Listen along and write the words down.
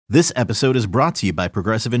This episode is brought to you by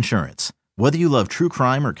Progressive Insurance. Whether you love true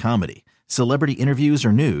crime or comedy, celebrity interviews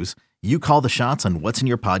or news, you call the shots on what's in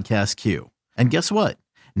your podcast queue. And guess what?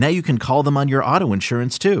 Now you can call them on your auto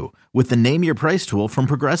insurance too with the Name Your Price tool from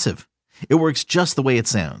Progressive. It works just the way it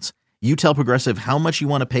sounds. You tell Progressive how much you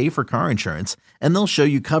want to pay for car insurance, and they'll show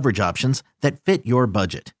you coverage options that fit your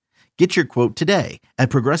budget. Get your quote today at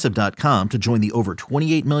Progressive.com to join the over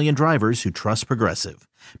 28 million drivers who trust Progressive.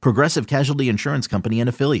 Progressive Casualty Insurance Company and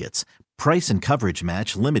Affiliates. Price and coverage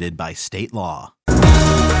match limited by state law.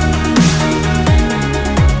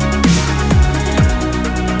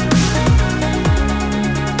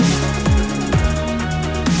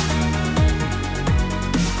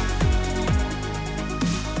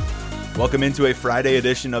 Welcome into a Friday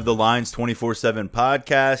edition of the Lions 24/7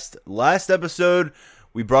 podcast. Last episode,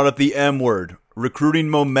 we brought up the M word. Recruiting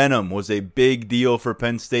momentum was a big deal for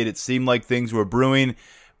Penn State. It seemed like things were brewing.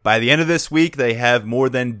 By the end of this week, they have more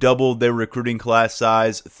than doubled their recruiting class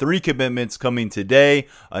size. 3 commitments coming today,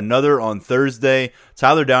 another on Thursday.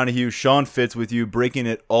 Tyler Donahue, Sean Fitz with you, breaking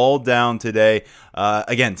it all down today.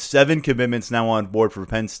 Again, 7 commitments now on board for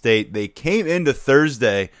Penn State. They came into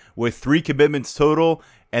Thursday with 3 commitments total,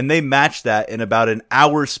 and they matched that in about an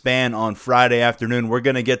hour span on Friday afternoon. We're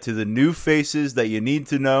going to get to the new faces that you need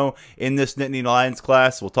to know in this Nittany Lions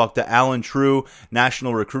class. We'll talk to Alan True,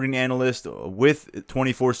 national recruiting analyst with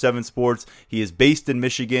 24/7 Sports. He is based in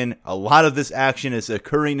Michigan. A lot of this action is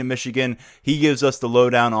occurring in Michigan. He gives us the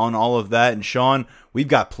lowdown on all of that. And Sean, we've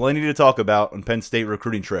got plenty to talk about on Penn State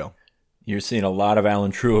recruiting trail. You're seeing a lot of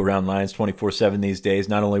Alan True around Lions 24/7 these days,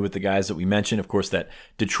 not only with the guys that we mentioned, of course, that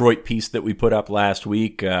Detroit piece that we put up last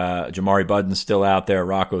week. Jamari Budden's still out there,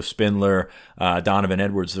 Rocco Spindler, Donovan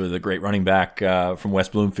Edwards, the great running back from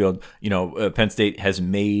West Bloomfield. Penn State has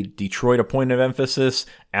made Detroit a point of emphasis.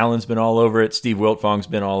 Alan's been all over it. Steve Wiltfong's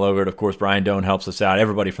been all over it. Of course, Brian Doan helps us out.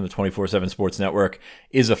 Everybody from the 24/7 Sports Network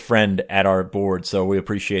is a friend at our board, so we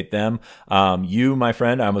appreciate them. You, my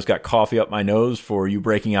friend, I almost got coffee up my nose for you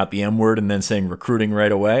breaking out the M word and then saying recruiting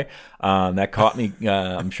right away. That caught me.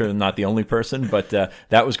 I'm sure I'm not the only person, but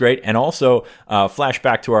that was great. And also,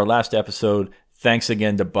 flashback to our last episode. Thanks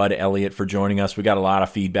again to Bud Elliott for joining us. We got a lot of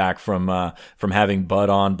feedback from having Bud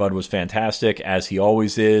on. Bud was fantastic, as he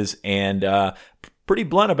always is, and pretty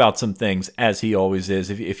blunt about some things, as he always is.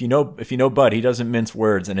 If you know Bud, he doesn't mince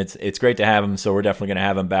words, and it's great to have him. So we're definitely going to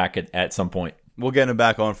have him back at some point. We'll get him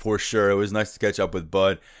back on for sure. It was nice to catch up with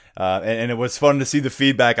Bud. And it was fun to see the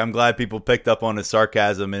feedback. I'm glad people picked up on his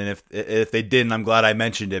sarcasm, and if they didn't, I'm glad I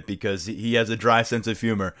mentioned it because he has a dry sense of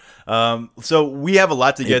humor. So we have a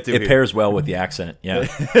lot to get to. It pairs well with the accent, yeah.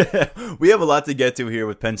 We have a lot to get to here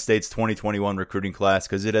with Penn State's 2021 recruiting class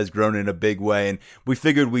because it has grown in a big way, and we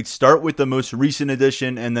figured we'd start with the most recent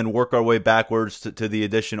edition and then work our way backwards to the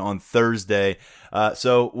edition on Thursday.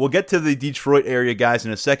 So we'll get to the Detroit area guys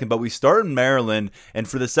in a second, but we start in Maryland, and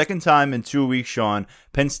for the second time in 2 weeks, Sean,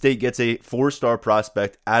 Penn State gets a 4-star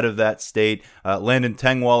prospect out of that state. Landon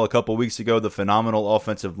Tengwall a couple weeks ago, the phenomenal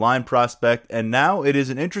offensive line prospect, and now it is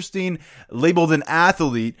an interesting, labeled an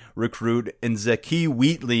athlete recruit in Zakee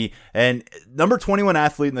Wheatley, and number 21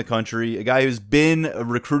 athlete in the country, a guy who's been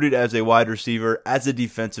recruited as a wide receiver, as a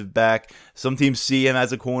defensive back. Some teams see him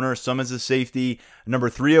as a corner, some as a safety. Number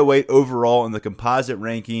 308 overall in the composite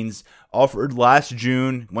rankings. Offered last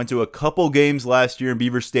June, went to a couple games last year in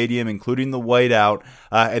Beaver Stadium, including the whiteout,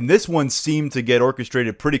 and this one seemed to get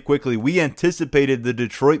orchestrated pretty quickly. We anticipated the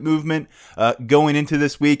Detroit movement going into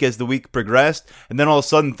this week as the week progressed, and then all of a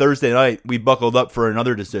sudden Thursday night, we buckled up for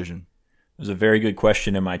another decision. There's a very good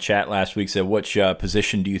question in my chat last week. Said, which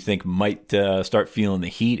position do you think might start feeling the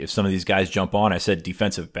heat if some of these guys jump on? I said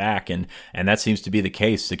defensive back, and that seems to be the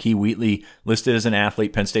case. Zakee Wheatley listed as an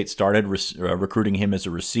athlete. Penn State started recruiting him as a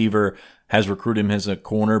receiver, has recruited him as a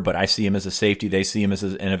corner, but I see him as a safety. They see him as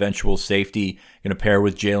an eventual safety. Going to pair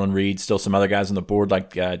with Jalen Reed. Still some other guys on the board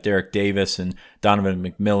like Derek Davis and Donovan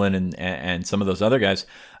McMillan and some of those other guys.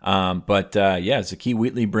 But Zakee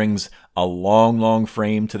Wheatley brings a long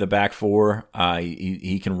frame to the back four.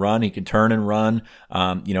 He can run. He can turn and run.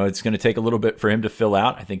 It's going to take a little bit for him to fill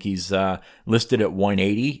out. I think he's listed at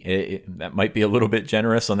 180. That might be a little bit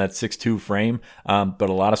generous on that 6'2 frame, but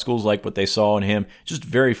a lot of schools like what they saw in him. Just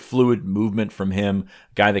very fluid movement from him.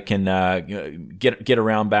 guy that can get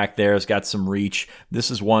around back there, has got some reach.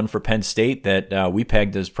 This is one for Penn State that we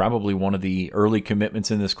pegged as probably one of the early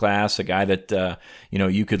commitments in this class, a guy that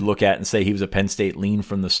you could look at and say he was a Penn State lean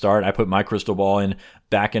from the start. I put my crystal ball in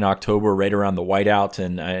back in October, right around the whiteout,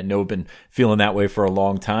 and I know I've been feeling that way for a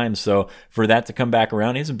long time. So for that to come back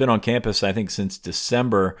around, he hasn't been on campus, I think, since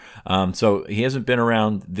December. So he hasn't been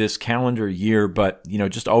around this calendar year, but,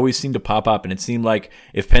 just always seemed to pop up. And it seemed like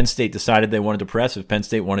if Penn State decided they wanted to press, if Penn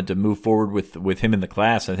State wanted to move forward with him in the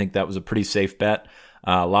class, I think that was a pretty safe bet.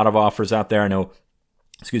 A lot of offers out there. I know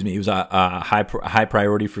he was a high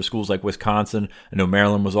priority for schools like Wisconsin. I know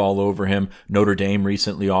Maryland was all over him. Notre Dame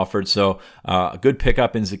recently offered. So a good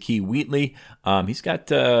pickup in Zakee Wheatley. He's got,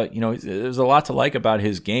 there's a lot to like about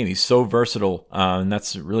his game. He's so versatile, and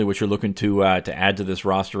that's really what you're looking to add to this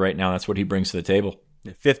roster right now. That's what he brings to the table.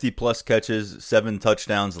 50-plus catches, 7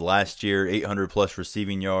 touchdowns last year, 800-plus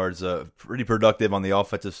receiving yards, pretty productive on the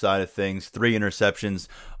offensive side of things, 3 interceptions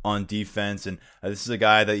on defense. And this is a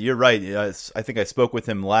guy that, you're right, I think I spoke with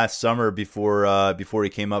him last summer before he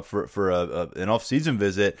came up for an off-season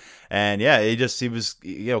visit. And, yeah, he was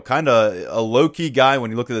kind of a low-key guy when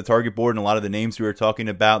you look at the target board and a lot of the names we were talking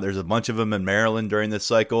about. There's a bunch of them in Maryland during this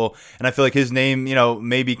cycle. And I feel like his name,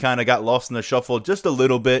 maybe kind of got lost in the shuffle just a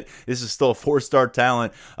little bit. This is still a 4-star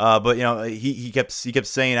talent. But he kept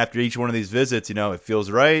saying after each one of these visits, it feels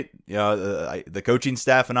right. The coaching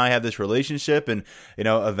staff and I have this relationship, and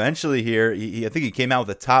eventually here, I think he came out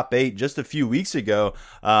with a top 8 just a few weeks ago.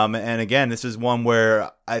 And again, this is one where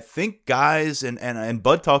I think guys and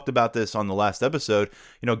Bud talked about this on the last episode.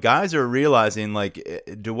 Guys are realizing, like,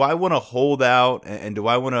 do I want to hold out and do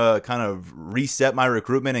I want to kind of reset my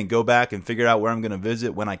recruitment and go back and figure out where I'm going to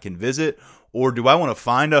visit when I can visit? Or do I want to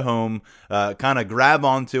find a home, kind of grab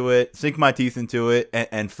onto it, sink my teeth into it,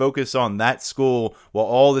 and focus on that school while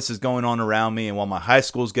all this is going on around me and while my high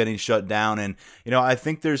school is getting shut down? And, I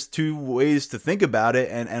think there's 2 ways to think about it.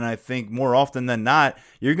 And I think more often than not,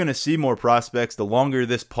 you're going to see more prospects the longer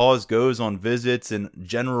this pause goes on visits and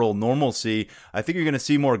general normalcy. I think you're going to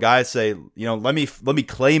see more guys say, let me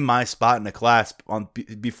claim my spot in a class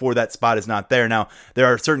before that spot is not there. Now, there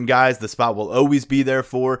are certain guys the spot will always be there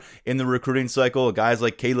for in the recruiting cycle, guys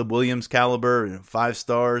like Caleb Williams caliber, 5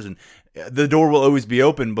 stars, and the door will always be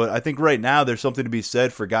open. But I think right now there's something to be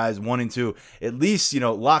said for guys wanting to at least,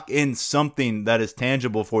 lock in something that is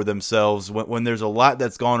tangible for themselves when there's a lot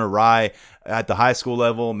that's gone awry at the high school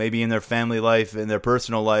level, maybe in their family life, in their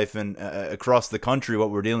personal life, and across the country, what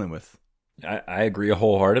we're dealing with. I agree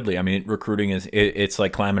wholeheartedly. I mean, recruiting it's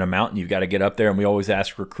like climbing a mountain. You've got to get up there, and we always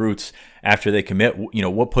ask recruits after they commit,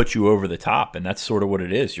 what puts you over the top, and that's sort of what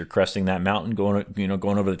it is. You're cresting that mountain,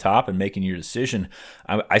 going over the top, and making your decision.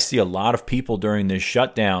 I see a lot of people during this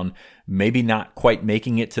shutdown maybe not quite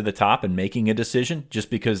making it to the top and making a decision just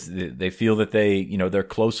because they feel that they're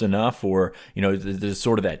close enough, or there's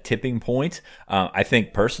sort of that tipping point. I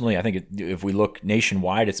think if we look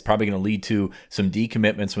nationwide, it's probably going to lead to some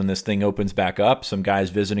decommitments when this thing opens back up. Some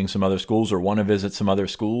guys visiting some other schools or want to visit some other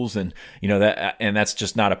schools, and that's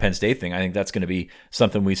just not a Penn State thing. I think that's going to be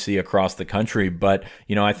something we see across the country. But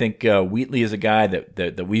I think Wheatley is a guy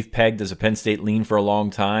that we've pegged as a Penn State lean for a long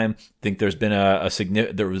time. I think there's been a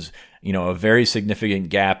very significant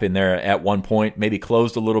gap in there at one point, maybe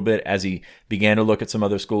closed a little bit as he began to look at some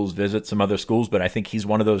other schools, visit some other schools. But I think he's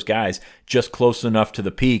one of those guys just close enough to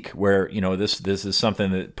the peak where, this is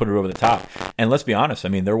something that put it over the top. And let's be honest, I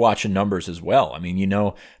mean, they're watching numbers as well. I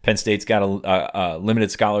mean, Penn State's got a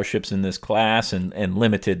limited scholarships in this class and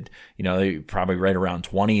limited, they probably right around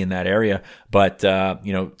 20 in that area. But,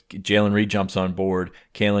 Jalen Reed jumps on board.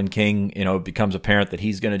 Kalen King, becomes apparent that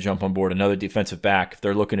he's going to jump on board. Another defensive back. If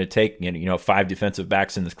they're looking to take, 5 defensive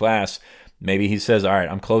backs in this class, maybe he says, all right,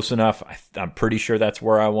 I'm close enough. I'm pretty sure that's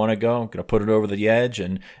where I want to go. I'm going to put it over the edge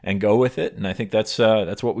and go with it. And I think that's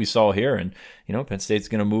what we saw here. And, Penn State's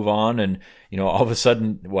going to move on. And, all of a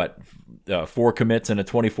sudden, 4 commits in a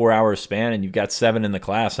 24-hour span, and you've got 7 in the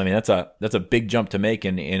class. I mean, that's a big jump to make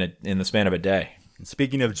in the span of a day.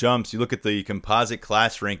 Speaking of jumps, you look at the composite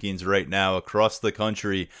class rankings right now across the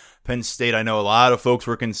country. Penn State, I know a lot of folks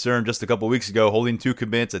were concerned just a couple weeks ago, holding 2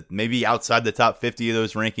 commits at maybe outside the top 50 of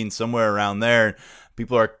those rankings, somewhere around there.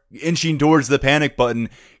 People are inching towards the panic button.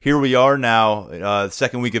 Here we are now,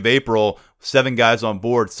 second week of April, 7 guys on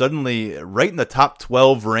board, suddenly right in the top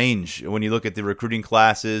 12 range when you look at the recruiting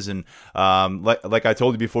classes. And like I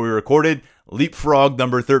told you before we recorded, leapfrog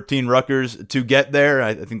number 13 Rutgers to get there.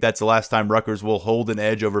 I think that's the last time Rutgers will hold an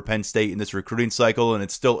edge over Penn State in this recruiting cycle, and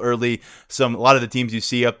it's still early. A lot of the teams you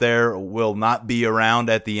see up there will not be around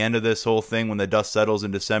at the end of this whole thing when the dust settles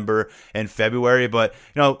in December and February. But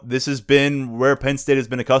this has been where Penn State has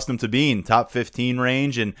been accustomed to being, top 15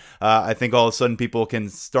 range, and I think all of a sudden people can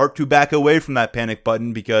start to back away from that panic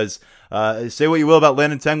button because say what you will about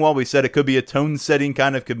Landon Tengwall, we said it could be a tone-setting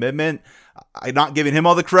kind of commitment. I'm not giving him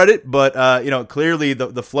all the credit, but clearly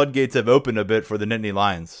the floodgates have opened a bit for the Nittany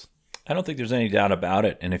Lions. I don't think there's any doubt about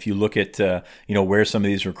it. And if you look at where some of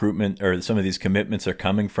these recruitment or some of these commitments are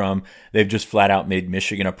coming from, they've just flat out made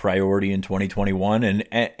Michigan a priority in 2021,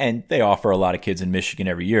 and they offer a lot of kids in Michigan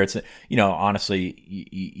every year. It's honestly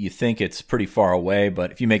you think it's pretty far away,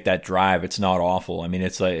 but if you make that drive, it's not awful. I mean,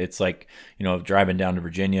 it's like driving down to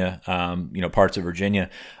Virginia, parts of Virginia.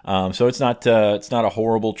 So it's not a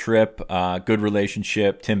horrible trip. Good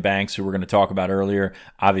relationship. Tim Banks, who we're going to talk about earlier,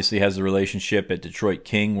 obviously has the relationship at Detroit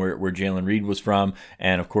King where Jalen Reed was from,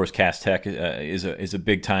 and of course Cass Tech is a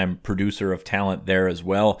big time producer of talent there as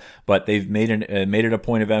well. But they've made it a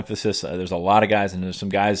point of emphasis. There's a lot of guys, and there's some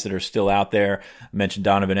guys that are still out there. I mentioned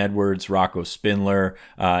Donovan Edwards, Rocco Spindler,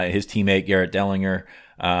 his teammate Garrett Dellinger.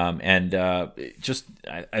 I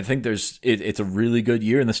think it's a really good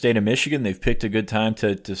year in the state of Michigan. They've picked a good time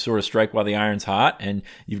to sort of strike while the iron's hot. And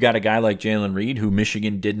you've got a guy like Jalen Reed, who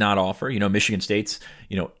Michigan did not offer. Michigan State's,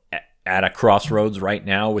 at a crossroads right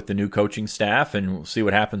now with the new coaching staff, and we'll see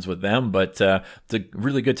what happens with them. But it's a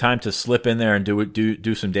really good time to slip in there and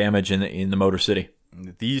do some damage in the Motor City.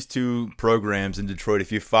 These two programs in Detroit,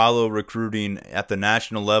 if you follow recruiting at the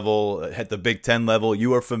national level, at the Big Ten level,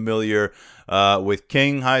 you are familiar with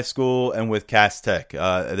King High School and with Cass Tech.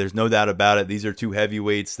 There's no doubt about it. These are two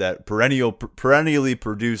heavyweights that perennially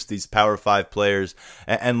produce these Power 5 players.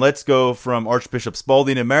 And let's go from Archbishop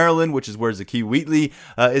Spalding in Maryland, which is where Zakee Wheatley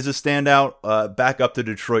is a standout, back up to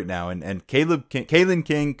Detroit now. And Kalen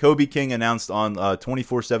King, Kobe King announced on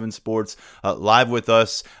 24/7 Sports live with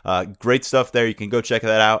us. Great stuff there. You can go check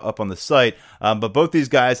that out up on the site. But both these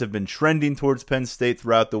guys have been trending towards Penn State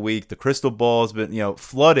throughout the week. The crystal ball has been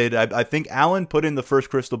flooded. I think Allen put in the first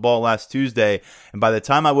crystal ball last Tuesday, and by the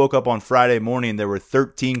time I woke up on Friday morning, there were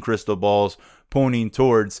 13 crystal balls pointing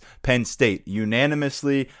towards Penn State.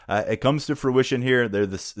 Unanimously, it comes to fruition here. They're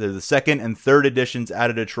the second and third editions out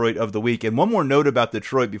of Detroit of the week. And one more note about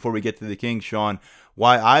Detroit before we get to the Kings, Sean.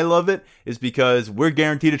 Why I love it is because we're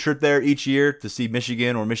guaranteed a trip there each year to see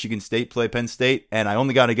Michigan or Michigan State play Penn State, and I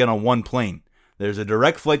only got to get on one plane. There's a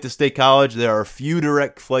direct flight to State College. There are a few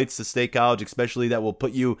direct flights to State College, especially that will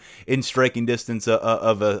put you in striking distance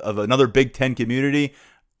of another Big Ten community.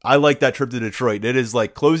 I like that trip to Detroit. It is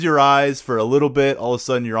like close your eyes for a little bit. All of a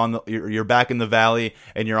sudden, you're back in the valley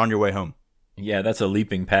and you're on your way home. Yeah, that's a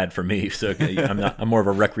leaping pad for me. So I'm more of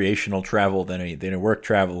a recreational travel than a work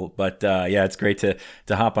travel. But yeah, it's great to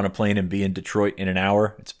hop on a plane and be in Detroit in an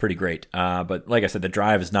hour. It's pretty great. But like I said, the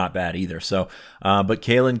drive is not bad either. So, but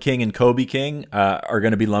Kalen King and Kobe King are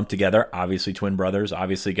going to be lumped together. Obviously, twin brothers.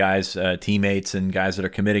 Obviously, guys, teammates, and guys that are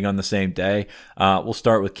committing on the same day. We'll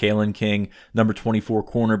start with Kalen King, number 24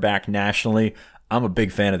 cornerback nationally. I'm a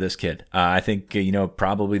big fan of this kid. I think,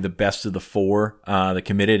 probably the best of the four that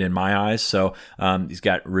committed in my eyes. So he's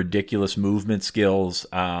got ridiculous movement skills.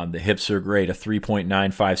 The hips are great. A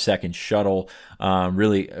 3.95 second shuttle.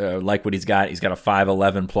 Really like what he's got. He's got a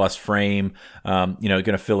 5'11 plus frame. Going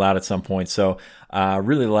to fill out at some point. So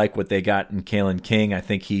really like what they got in Kalen King. I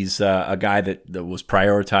think he's a guy that was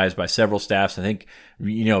prioritized by several staffs. I think,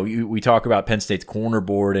 we talk about Penn State's corner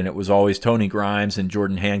board, and it was always Tony Grimes and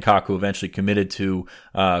Jordan Hancock who eventually committed to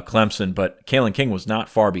Clemson. But Kalen King was not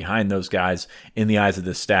far behind those guys in the eyes of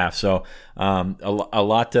this staff. So a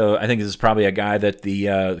lot to, I think this is probably a guy that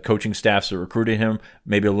the coaching staffs are recruiting him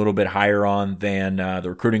maybe a little bit higher on than the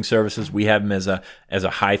recruiting services. We have him as a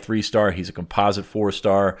high 3-star. He's a composite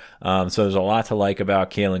 4-star. So there's a lot to like about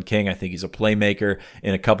Kalen King. I think he's a playmaker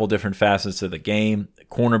in a couple different facets of the game.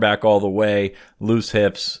 Cornerback all the way, loose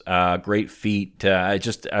hips, great feet.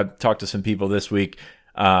 I've talked to some people this week.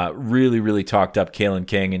 Really, really talked up Kalen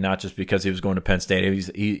King, and not just because he was going to Penn State.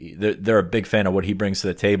 They're a big fan of what he brings to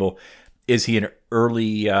the table. Is he an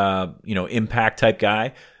early, impact type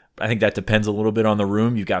guy? I think that depends a little bit on the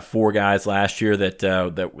room. You've got 4 guys last year that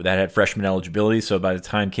had freshman eligibility. So by the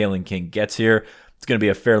time Kalen King gets here, it's going to be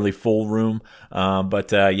a fairly full room. I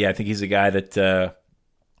think he's a guy that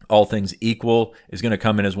all things equal, is going to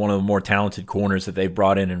come in as one of the more talented corners that they've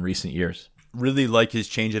brought in recent years. Really like his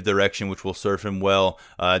change of direction, which will serve him well.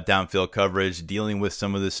 Downfield coverage, dealing with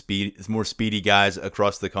some of the more speedy guys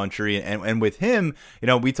across the country. And with him,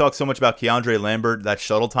 we talked so much about Keandre Lambert, that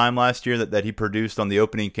shuttle time last year that he produced on the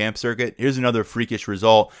opening camp circuit. Here's another freakish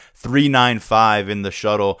result, 3.95 in the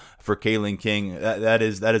shuttle for Kalen King. That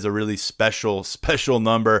is a really special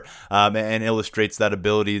number, and illustrates that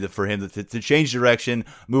ability for him to change direction,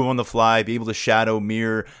 move on the fly, be able to shadow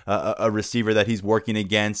mirror a receiver that he's working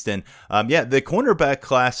against. And the cornerback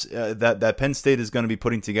class that Penn State is going to be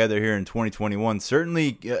putting together here in 2021,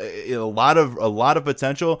 certainly a lot of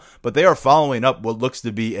potential, but they are following up what looks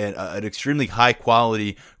to be an extremely high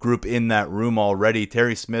quality group in that room already.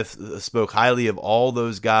 Terry Smith spoke highly of all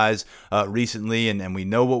those guys recently, and we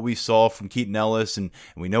know what we saw from Keaton Ellis, and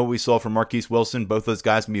we know what we saw from Marquise Wilson. Both those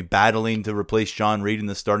guys will be battling to replace John Reed in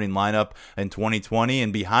the starting lineup in 2020,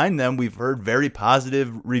 and behind them we've heard very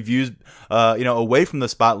positive reviews away from the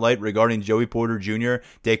spotlight regarding Joey Porter Jr.,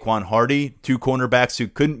 Daquan Hardy, two cornerbacks who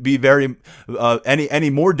couldn't be very any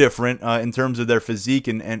more different in terms of their physique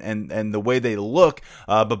and the way they look,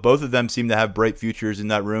 but both of them seem to have bright futures in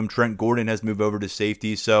that room. Trent Gordon has moved over to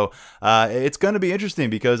safety, so it's going to be interesting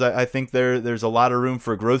because I think there's a lot of room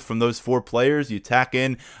for growth from those four players. You tack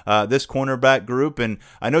in this cornerback group, and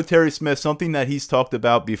I know Terry Smith, something that he's talked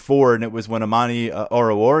about before, and it was when Amani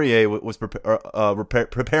Oruwariye was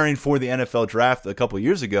preparing for the NFL draft a couple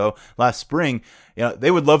years ago, last spring.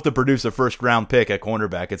 They would love to produce a first-round pick at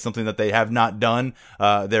cornerback. It's something that they have not done.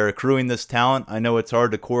 They're accruing this talent. I know it's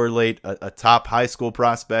hard to correlate a top high school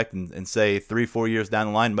prospect and say 3-4 years down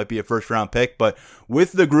the line it might be a first-round pick, but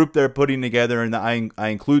with the group they're putting together, and I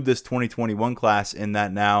include this 2021 class in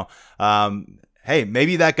that now, hey,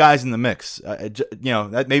 maybe that guy's in the mix.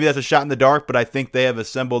 Maybe that's a shot in the dark, but I think they have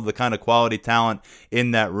assembled the kind of quality talent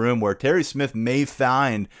in that room where Terry Smith may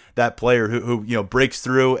find that player who breaks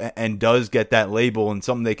through and does get that label, and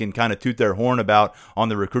something they can kind of toot their horn about on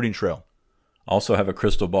the recruiting trail. Also have a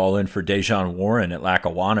crystal ball in for Dejon Warren at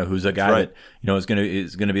Lackawanna, who's a guy that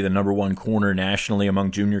is going to be the number one corner nationally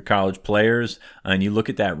among junior college players. And you look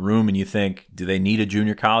at that room and you think, do they need a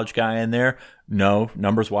junior college guy in there? No,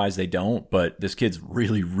 numbers wise they don't, but this kid's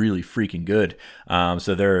really, really freaking good.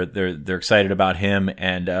 So they're excited about him,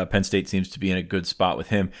 and Penn State seems to be in a good spot with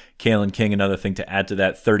him. Kalen King, another thing to add to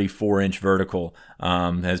that, 34-inch vertical,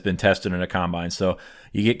 has been tested in a combine. So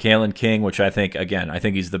you get Kalen King, which I think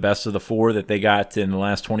he's the best of the four that they got in the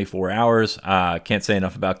last 24 hours. Can't say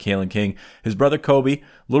enough about Kalen King. His brother Kobe, a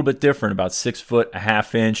little bit different, about 6 foot, a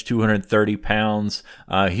half inch, 230 pounds.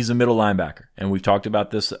 He's a middle linebacker, and we've talked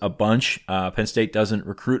about this a bunch. Penn State doesn't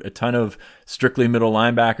recruit a ton of strictly middle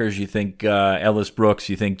linebackers. You think Ellis Brooks,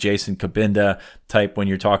 you think Jason Kabinda type when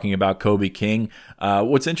you're talking about Kobe King.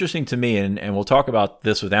 What's interesting to me, and we'll talk about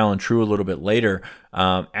this with Alan True a little bit later,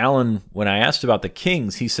 Alan, when I asked about the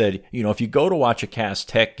Kings, he said, if you go to watch a Cass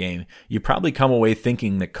Tech game, you probably come away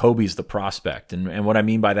thinking that Kobe's the prospect. And what I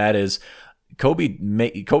mean by that is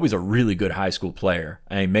Kobe's a really good high school player,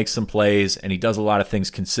 and he makes some plays, and he does a lot of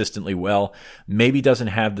things consistently well. Maybe doesn't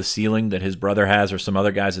have the ceiling that his brother has or some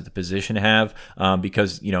other guys at the position have,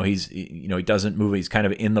 because he doesn't move. He's kind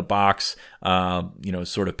of in the box,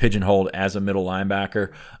 sort of pigeonholed as a middle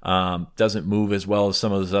linebacker. Doesn't move as well as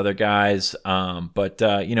some of those other guys, but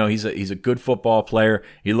he's a good football player.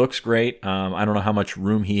 He looks great. I don't know how much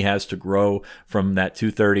room he has to grow from that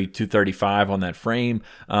 230, 235 on that frame,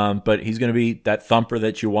 but he's going to be that thumper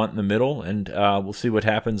that you want in the middle, and we'll see what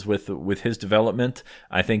happens with his development.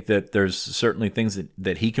 I think that there's certainly things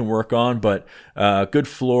that he can work on, but good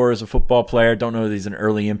floor as a football player. Don't know that he's an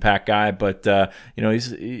early impact guy, but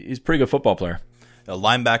he's a pretty good football player. A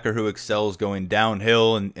linebacker who excels going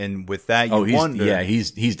downhill, and with that, wonder. Yeah,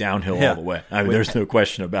 he's downhill all the way. I mean, there's no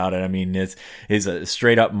question about it. I mean, he's a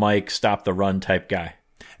straight up Mike, stop the run type guy.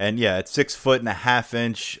 And yeah, at 6 foot and a half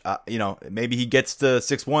inch, maybe he gets to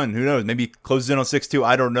 6'1". Who knows? Maybe he closes in on 6'2".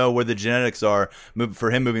 I don't know where the genetics are for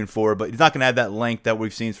him moving forward, but he's not going to have that length that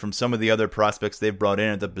we've seen from some of the other prospects they've brought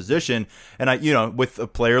in at the position. And with a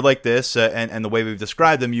player like this and the way we've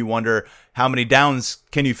described him, you wonder how many downs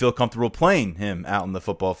can you feel comfortable playing him out in the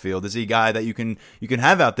football field? Is he a guy that you can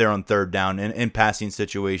have out there on third down in passing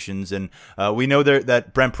situations? And we know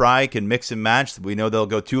that Brent Pry can mix and match. We know they'll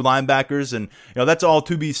go two linebackers, and that's all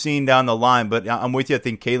to be seen down the line. But I'm with you. I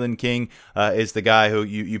think Kalen King is the guy who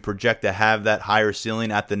you project to have that higher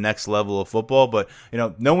ceiling at the next level of football. But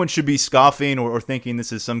no one should be scoffing or thinking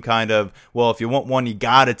this is some kind of, well, if you want one, you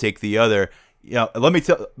got to take the other. let me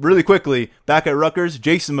tell really quickly, back at Rutgers,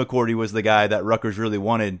 Jason McCourty was the guy that Rutgers really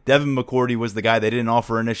wanted. Devin McCourty was the guy they didn't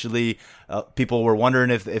offer initially. People were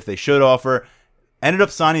wondering if they should offer. Ended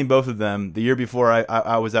up signing both of them the year before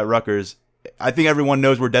I was at Rutgers. I think everyone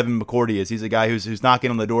knows where Devin McCourty is. He's a guy who's knocking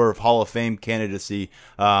on the door of Hall of Fame candidacy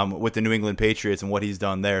with the New England Patriots and what he's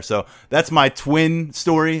done there. So that's my twin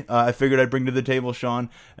story I figured I'd bring to the table, Sean.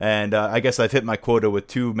 And I guess I've hit my quota with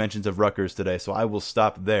 2 mentions of Rutgers today, so I will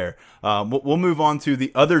stop there. We'll move on to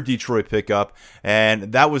the other Detroit pickup,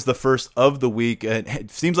 and that was the first of the week. It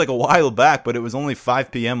seems like a while back, but it was only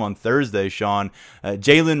 5 p.m. on Thursday, Sean.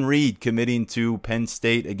 Jalen Reed committing to Penn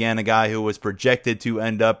State. Again, a guy who was projected to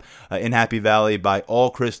end up in Happy Valley by all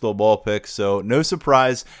crystal ball picks, so no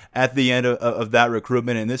surprise at the end of that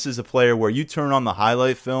recruitment. And this is a player where you turn on the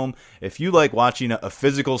highlight film, if you like watching a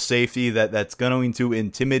physical safety that's going to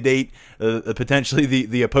intimidate potentially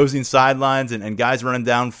the opposing sidelines and guys running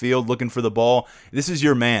downfield looking for the ball, this is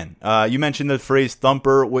your man. You mentioned the phrase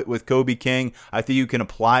thumper with Kobe King. I think you can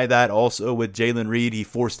apply that also with Jalen Reed. He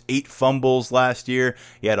forced 8 fumbles last year.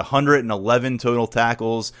 He had 111 total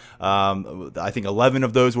tackles. I think 11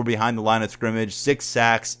 of those were behind the line of scrimmage, 6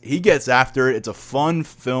 sacks. He gets after it. It's a fun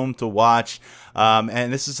film to watch.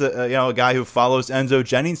 And this is a guy who follows Enzo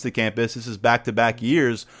Jennings to campus. This is back-to-back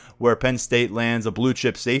years where Penn State lands a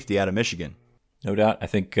blue-chip safety out of Michigan. No doubt. I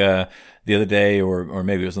think the other day, or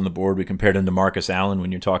maybe it was on the board, we compared him to Marcus Allen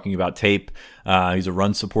when you're talking about tape. He's a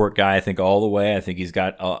run support guy, I think, all the way. I think he's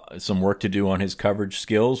got some work to do on his coverage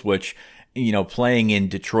skills, which, playing in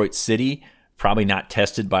Detroit City, probably not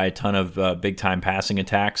tested by a ton of big-time passing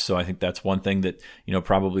attacks. So I think that's one thing that,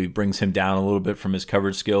 probably brings him down a little bit from his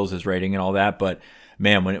coverage skills, his rating and all that. But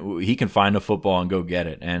man, when he can find the football and go get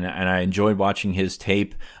it. And I enjoyed watching his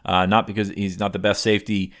tape, not because he's not the best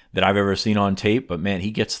safety that I've ever seen on tape, but man,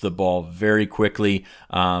 he gets the ball very quickly,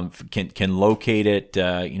 can locate it,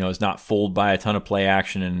 is not fooled by a ton of play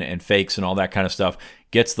action and fakes and all that kind of stuff.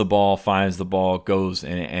 Gets the ball, finds the ball, goes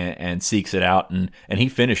and seeks it out, and he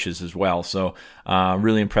finishes as well. So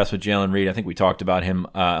really impressed with Jalen Reed. I think we talked about him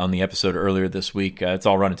on the episode earlier this week. It's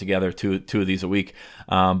all running together, two of these a week.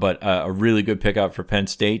 But a really good pickup for Penn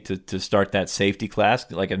State to start that safety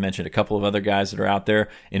class. Like I mentioned, a couple of other guys that are out there,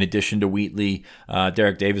 in addition to Wheatley,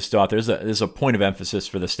 Derek Davis still out there. There's a point of emphasis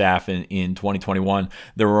for the staff in 2021.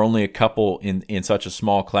 There were only a couple in such a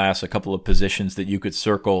small class, a couple of positions that you could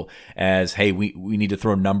circle as, hey, we need to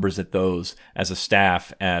throw numbers at those as a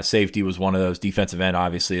staff. Safety was one of those. Defensive end,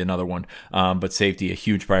 obviously, another one. But safety, a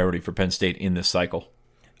huge priority for Penn State in this cycle.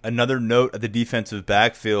 Another note at the defensive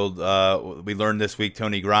backfield, we learned this week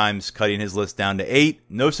Tony Grimes cutting his list down to 8.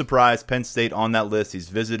 No surprise, Penn State on that list. He's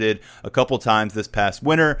visited a couple times this past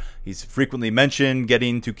winter. He's frequently mentioned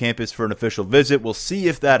getting to campus for an official visit. We'll see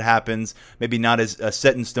if that happens. Maybe not as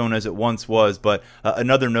set in stone as it once was, but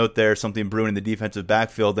another note there, something brewing in the defensive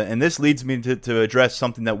backfield. And this leads me to address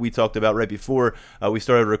something that we talked about right before we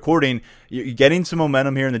started recording. You're getting some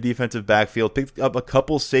momentum here in the defensive backfield. Picked up a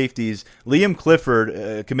couple safeties. Liam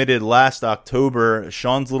Clifford committed last October,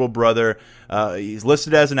 Sean's little brother. He's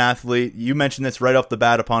listed as an athlete. You mentioned this right off the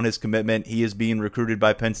bat upon his commitment. He is being recruited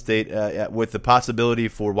by Penn State with the possibility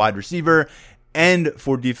for wide receiver and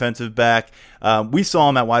for defensive back. We saw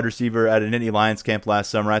him at wide receiver at an Nittany Lions camp last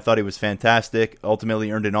summer. I thought he was fantastic. Ultimately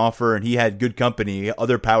earned an offer, and he had good company.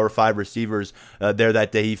 Other Power 5 receivers there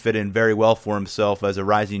that day. He fit in very well for himself as a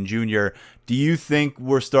rising junior. Do you think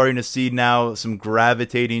we're starting to see now some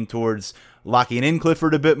gravitating towards locking in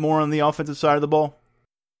Clifford a bit more on the offensive side of the ball?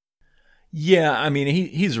 Yeah, I mean,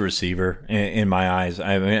 he's a receiver in my eyes.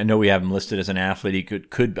 I mean, I know we have him listed as an athlete. He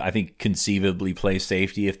could I think conceivably play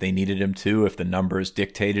safety if they needed him to, if the numbers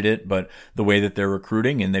dictated it. But the way that they're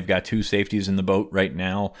recruiting, and they've got 2 safeties in the boat right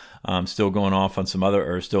now, still going off on some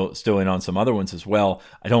other, or still in on some other ones as well.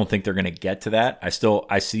 I don't think they're going to get to that.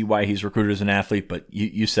 I see why he's recruited as an athlete, but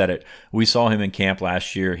you said it. We saw him in camp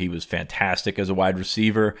last year. He was fantastic as a wide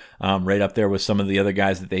receiver, right up there with some of the other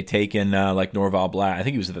guys that they taken, like Norval Black. I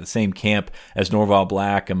think he was at the same camp as Norval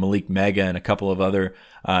Black and Malik Mega and a couple of other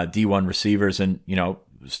D1 receivers, and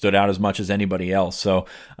stood out as much as anybody else. So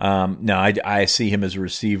no, I see him as a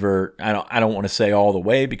receiver. I don't want to say all the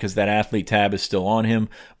way because that athlete tab is still on him,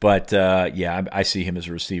 but yeah, I see him as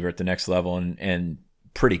a receiver at the next level, and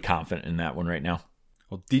pretty confident in that one right now.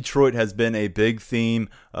 Well, Detroit has been a big theme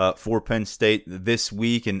for Penn State this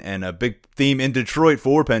week, and a big theme in Detroit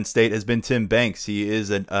for Penn State has been Tim Banks. He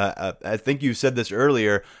is I think you said this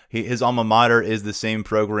earlier. His alma mater is the same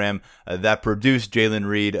program that produced Jalen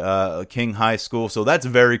Reed, King High School. So that's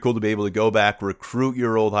very cool to be able to go back, recruit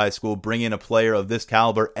your old high school, bring in a player of this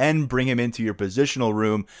caliber, and bring him into your positional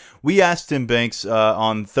room. We asked Tim Banks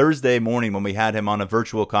on Thursday morning when we had him on a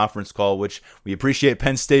virtual conference call, which we appreciate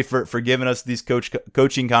Penn State for giving us these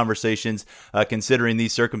coaching conversations, considering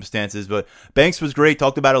these circumstances. But Banks was great,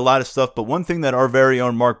 talked about a lot of stuff. But one thing that our very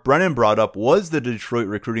own Mark Brennan brought up was the Detroit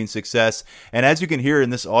recruiting success. And as you can hear in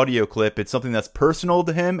this audio clip, it's something that's personal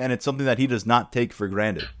to him, and it's something that he does not take for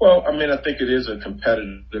granted. Well, I mean, I think it is a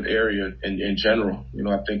competitive area in general.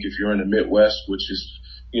 I think if you're in the Midwest, which is,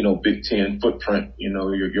 Big Ten footprint,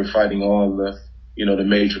 you're fighting all the, the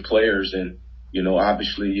major players. And,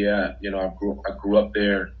 obviously, I grew up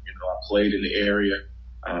there. I played in the area.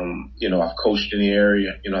 I've coached in the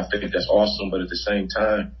area. I think that's awesome. But at the same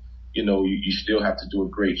time, you still have to do a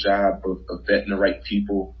great job of vetting the right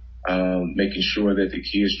people, making sure that the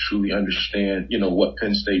kids truly understand, what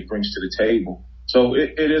Penn State brings to the table. So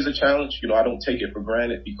it is a challenge. I don't take it for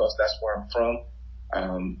granted because that's where I'm from.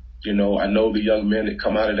 I know the young men that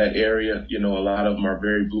come out of that area, a lot of them are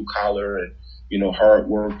very blue collar and,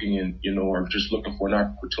 hardworking and, are just looking for an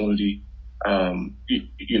opportunity,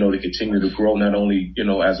 to continue to grow not only,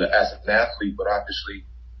 as an athlete, but obviously,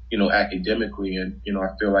 academically. And, I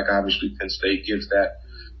feel like obviously Penn State gives that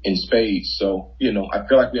in spades. So, I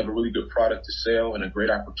feel like we have a really good product to sell and a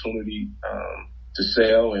great opportunity to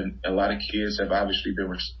sell. And a lot of kids have obviously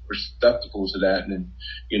been receptacle to that. And,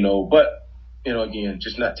 but, again,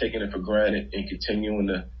 just not taking it for granted and continuing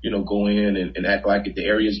to, go in and act like the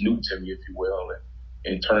area is new to me, if you will,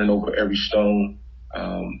 and turning over every stone,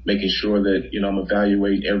 making sure that, I'm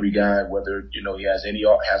evaluating every guy, whether, he has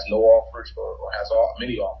no offers or has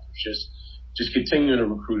many offers. Just continuing to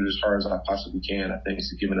recruit it as hard as I possibly can. I think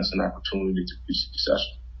it's given us an opportunity to be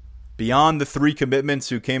successful. Beyond the 3 commitments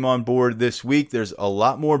who came on board this week, there's a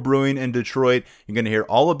lot more brewing in Detroit. You're going to hear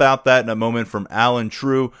all about that in a moment from Alan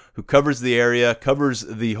True, who covers the area, covers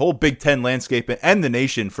the whole Big Ten landscape and the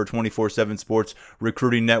nation for 24/7 Sports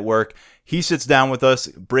Recruiting Network. He sits down with us,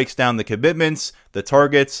 breaks down the commitments, the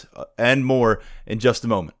targets, and more in just a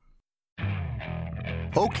moment.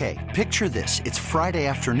 Okay, picture this. It's Friday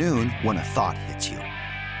afternoon when a thought hits you.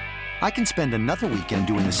 I can spend another weekend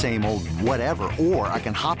doing the same old whatever, or I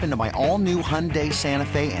can hop into my all-new Hyundai Santa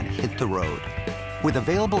Fe and hit the road. With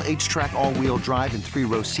available H-Track all-wheel drive and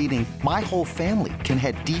 3-row seating, my whole family can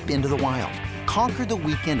head deep into the wild. Conquer the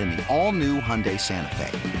weekend in the all-new Hyundai Santa Fe.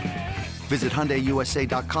 Visit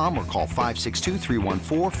HyundaiUSA.com or call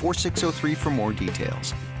 562-314-4603 for more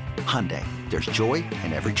details. Hyundai, there's joy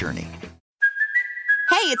in every journey.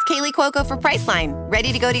 Hey, it's Kaylee Cuoco for Priceline.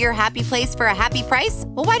 Ready to go to your happy place for a happy price?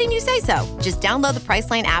 Well, why didn't you say so? Just download the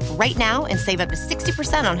Priceline app right now and save up to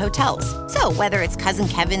 60% on hotels. So whether it's Cousin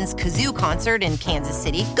Kevin's Kazoo Concert in Kansas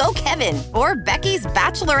City, go Kevin, or Becky's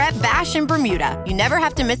Bachelorette Bash in Bermuda, you never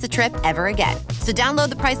have to miss a trip ever again. So download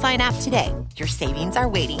the Priceline app today. Your savings are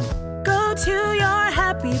waiting. Go to your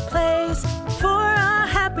happy place for a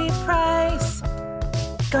happy price.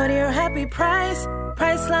 Go to your happy price,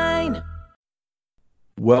 Priceline.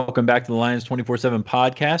 Welcome back to the Lions 24/7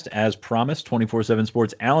 podcast. As promised, 24/7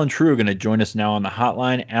 Sports Alan True going to join us now on the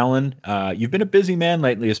hotline. Alan, you've been a busy man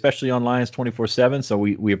lately, especially on Lions 24/7, so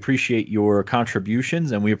we appreciate your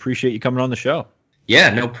contributions, and we appreciate you coming on the show.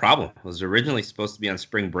 Yeah, no problem. I was originally supposed to be on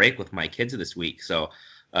spring break with my kids this week, so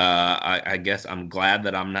I guess I'm glad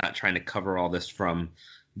that I'm not trying to cover all this from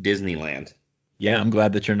Disneyland. Yeah, I'm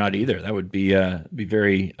glad that you're not either. That would be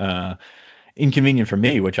very inconvenient for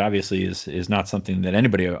me, which obviously is not something that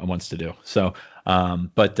anybody wants to do. So,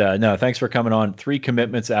 no, thanks for coming on. 3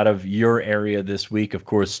 commitments out of your area this week. Of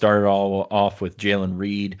course, started all off with Jalen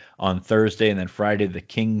Reed on Thursday, and then Friday, the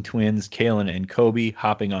King twins, Kalen and Kobe,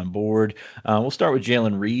 hopping on board. We'll start with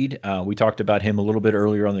Jalen Reed. We talked about him a little bit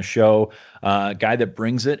earlier on the show. Guy that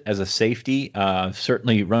brings it as a safety.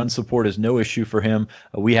 Certainly run support is no issue for him.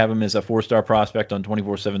 We have him as a 4-star prospect on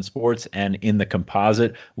 24/7 Sports and in the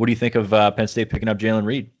composite. What do you think of Penn State picking up Jalen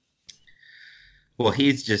Reed? Well,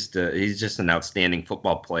 he's just an outstanding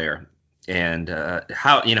football player, and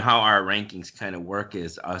how our rankings kind of work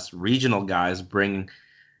is us regional guys bring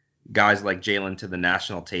guys like Jalen to the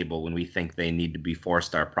national table when we think they need to be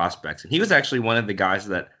 4-star prospects, and he was actually one of the guys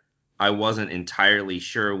that I wasn't entirely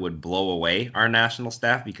sure would blow away our national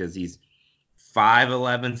staff because he's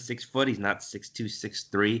 5'11", 6 foot. He's not 6'2",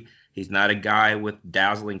 6'3". He's not a guy with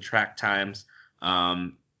dazzling track times.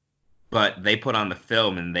 but they put on the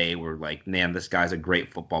film and they were like, man, this guy's a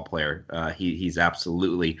great football player. He's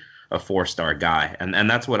absolutely a 4-star guy. And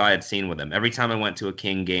that's what I had seen with him. Every time I went to a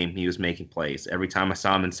King game, he was making plays. Every time I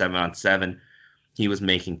saw him in 7-on-7, he was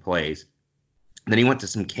making plays. Then he went to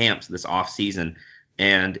some camps this off season.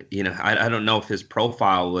 And, I don't know if his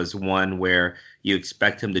profile was one where you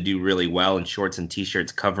expect him to do really well in shorts and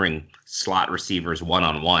T-shirts covering slot receivers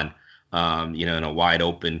one-on-one, in a wide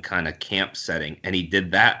open kind of camp setting. And he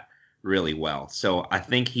did that really well. So I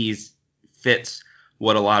think he's fits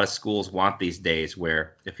what a lot of schools want these days,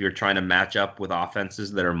 where if you're trying to match up with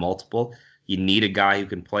offenses that are multiple, you need a guy who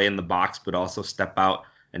can play in the box but also step out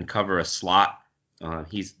and cover a slot.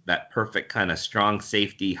 He's that perfect kind of strong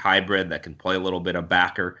safety hybrid that can play a little bit of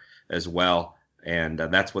backer as well. And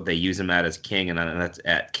that's what they use him at as King, and that's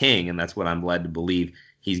at King, and that's what I'm led to believe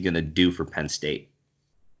he's going to do for Penn State.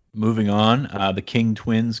 Moving on, the King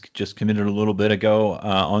twins just committed a little bit ago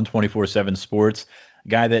on 24/7 Sports. A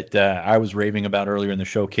guy that I was raving about earlier in the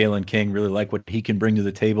show, Kalen King, really like what he can bring to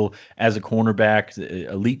the table as a cornerback.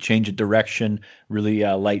 Elite change of direction, really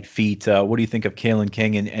light feet. What do you think of Kalen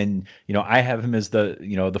King? And I have him as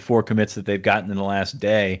the 4 commits that they've gotten in the last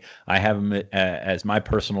day. I have him as my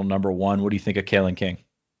personal number 1. What do you think of Kalen King?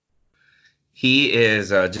 He is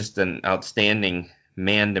just an outstanding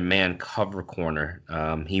man-to-man cover corner.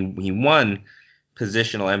 He won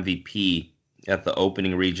positional MVP at the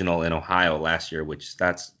opening regional in Ohio last year, which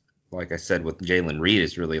that's, like I said, with Jalen Reed,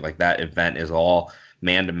 is really like that event is all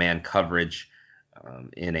man-to-man coverage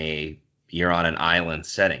you're on an island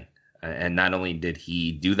setting. And not only did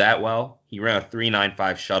he do that well, he ran a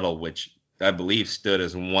 3.95 shuttle, which I believe stood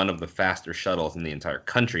as one of the faster shuttles in the entire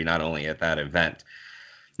country, not only at that event.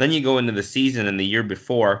 Then you go into the season, and the year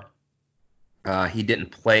before, he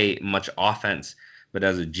didn't play much offense, but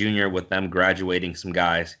as a junior with them graduating some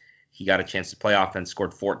guys, he got a chance to play offense,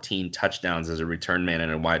 scored 14 touchdowns as a return man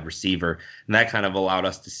and a wide receiver. And that kind of allowed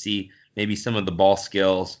us to see maybe some of the ball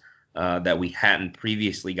skills that we hadn't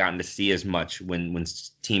previously gotten to see as much when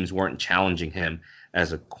teams weren't challenging him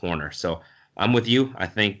as a corner. So I'm with you. I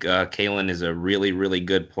think Kalen is a really, really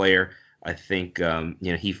good player. I think,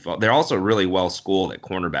 they're also really well schooled at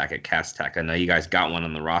cornerback at Cass Tech. I know you guys got one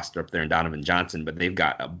on the roster up there in Donovan Johnson, but they've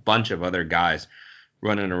got a bunch of other guys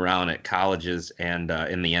running around at colleges and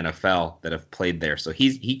in the NFL that have played there. So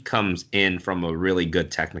he comes in from a really good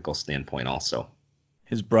technical standpoint also.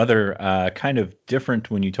 His brother, kind of different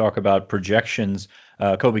when you talk about projections.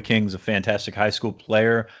 Kobe King's a fantastic high school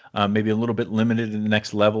player, maybe a little bit limited in the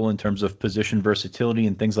next level in terms of position versatility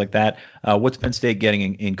and things like that. What's Penn State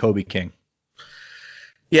getting in Kobe King?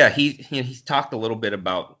 Yeah, he's talked a little bit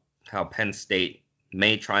about how Penn State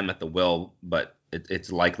may try him at the will, but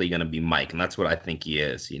it's likely going to be Mike, and that's what I think he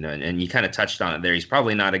is. And you kind of touched on it there. He's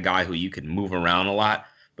probably not a guy who you can move around a lot,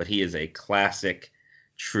 but he is a classic,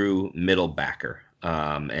 true middle backer.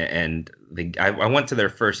 I went to their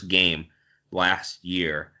first game last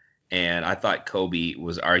year, and I thought Kobe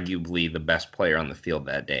was arguably the best player on the field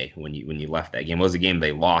that day when you left that game. It was a game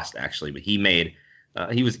they lost, actually, but he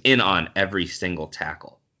was in on every single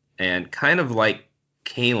tackle. And kind of like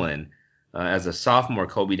Kalen, as a sophomore,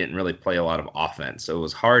 Kobe didn't really play a lot of offense, so it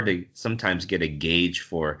was hard to sometimes get a gauge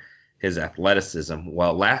for his athleticism.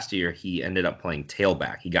 Well, last year he ended up playing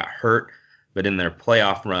tailback. He got hurt, but in their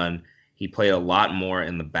playoff run, he played a lot more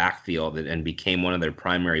in the backfield and became one of their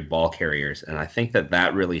primary ball carriers. And I think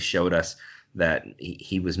that really showed us that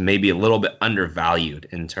he was maybe a little bit undervalued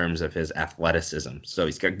in terms of his athleticism. So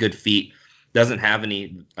he's got good feet, doesn't have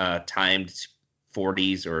any timed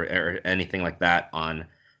 40s or anything like that on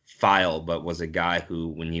file, but was a guy who,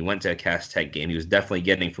 when he went to a Cass Tech game, he was definitely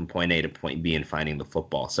getting from point A to point B and finding the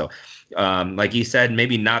football. So like you said,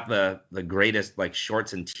 maybe not the greatest like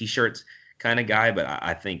shorts and T-shirts kind of guy, but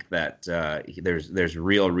I think that there's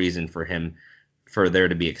real reason for there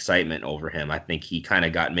to be excitement over him. I think he kind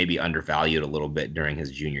of got maybe undervalued a little bit during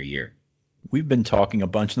his junior year. We've been talking a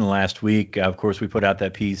bunch in the last week. Of course, we put out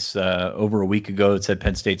that piece over a week ago that said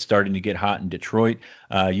Penn State's starting to get hot in Detroit.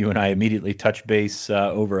 You and I immediately touched base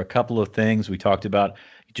over a couple of things. We talked about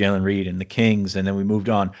Jalen Reed and the Kings, and then we moved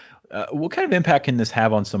on. What kind of impact can this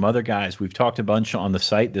have on some other guys? We've talked a bunch on the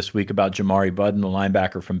site this week about Jamari Budden, the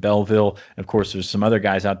linebacker from Belleville. Of course, there's some other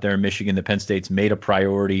guys out there in Michigan that Penn State's made a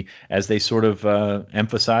priority as they sort of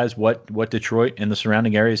emphasize what Detroit and the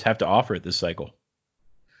surrounding areas have to offer at this cycle.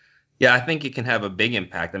 Yeah, I think it can have a big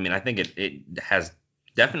impact. I mean, I think it has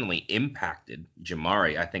definitely impacted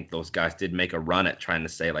Jamari. I think those guys did make a run at trying to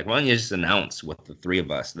say, like, why don't you just announce with the three of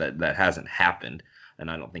us that hasn't happened? And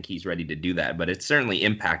I don't think he's ready to do that. But it certainly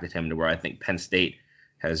impacted him to where I think Penn State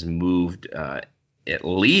has moved at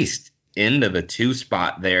least into the 2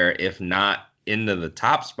 spot there, if not into the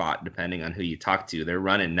top spot, depending on who you talk to. They're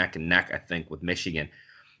running neck and neck, I think, with Michigan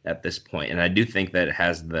at this point. And I do think that it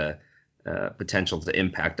has the potential to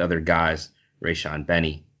impact other guys, Rayshawn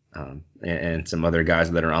Benny, and some other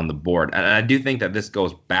guys that are on the board. And I do think that this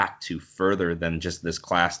goes back to further than just this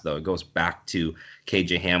class, though. It goes back to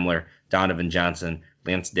KJ Hamler, Donovan Johnson,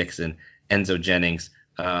 Lance Dixon, Enzo Jennings.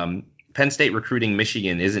 Penn State recruiting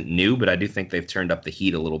Michigan isn't new, but I do think they've turned up the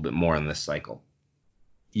heat a little bit more in this cycle.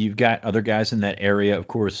 You've got other guys in that area, of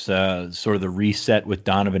course, sort of the reset with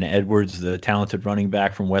Donovan Edwards, the talented running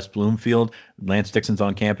back from West Bloomfield. Lance Dixon's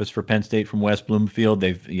on campus for Penn State from West Bloomfield.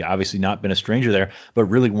 They've obviously not been a stranger there, but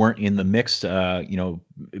really weren't in the mix.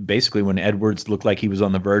 Basically when Edwards looked like he was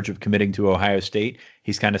on the verge of committing to Ohio State,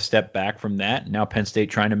 he's kind of stepped back from that. Now Penn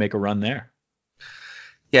State trying to make a run there.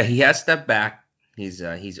 Yeah, he has stepped back.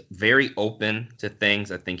 He's very open to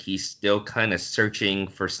things. I think he's still kind of searching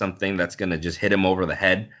for something that's going to just hit him over the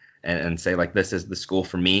head and say, like, this is the school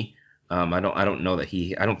for me. I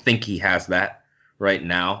don't think he has that right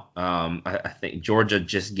now. I think Georgia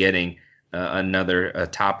just getting another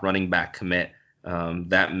top running back commit,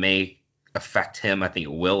 that may affect him. I think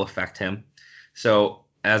it will affect him. So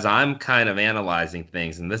as I'm kind of analyzing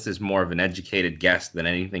things, and this is more of an educated guess than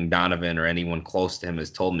anything Donovan or anyone close to him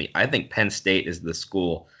has told me, I think Penn State is the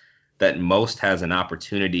school that most has an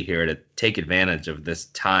opportunity here to take advantage of this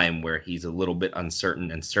time where he's a little bit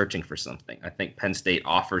uncertain and searching for something. I think Penn State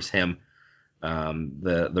offers him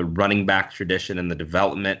the running back tradition and the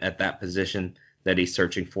development at that position that he's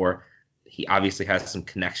searching for. He obviously has some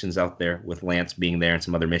connections out there with Lance being there and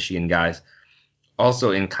some other Michigan guys.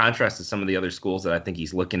 Also, in contrast to some of the other schools that I think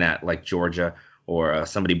he's looking at, like Georgia, or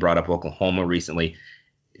somebody brought up Oklahoma recently,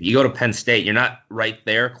 if you go to Penn State, you're not right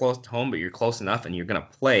there close to home, but you're close enough, and you're going to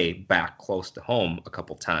play back close to home a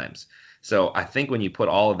couple times. So I think when you put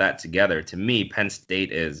all of that together, to me, Penn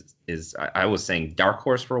State is I was saying dark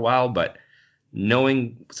horse for a while, but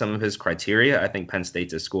knowing some of his criteria, I think Penn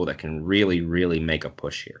State's a school that can really, really make a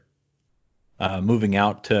push here. Moving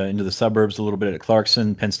out into the suburbs a little bit at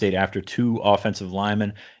Clarkson, Penn State after 2 offensive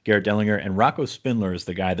linemen, Garrett Dellinger and Rocco Spindler is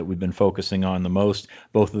the guy that we've been focusing on the most.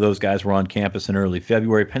 Both of those guys were on campus in early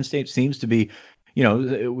February. Penn State seems to be,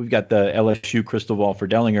 we've got the LSU crystal ball for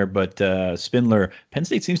Dellinger, but Spindler, Penn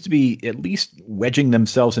State seems to be at least wedging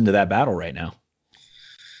themselves into that battle right now.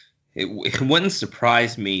 It wouldn't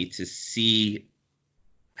surprise me to see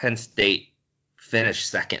Penn State finish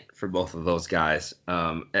second for both of those guys,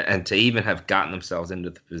 and to even have gotten themselves into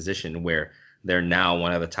the position where they're now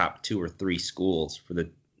one of the top 2 or 3 schools for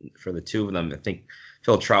the 2 of them. I think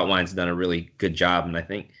Phil Trautwein's done a really good job, and I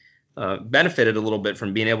think benefited a little bit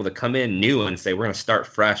from being able to come in new and say, we're going to start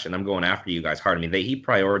fresh, and I'm going after you guys hard. I mean, he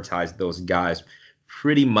prioritized those guys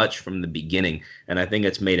pretty much from the beginning, and I think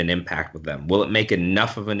it's made an impact with them. Will it make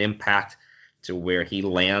enough of an impact to where he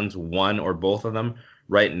lands one or both of them?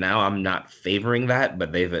 Right now, I'm not favoring that,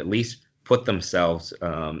 but they've at least put themselves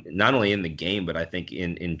not only in the game, but I think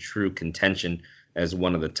in true contention as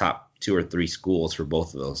one of the top 2 or 3 schools for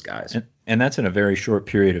both of those guys. And that's in a very short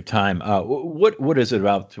period of time. What is it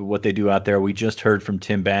about what they do out there? We just heard from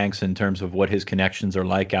Tim Banks in terms of what his connections are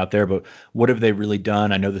like out there, but what have they really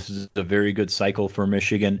done? I know this is a very good cycle for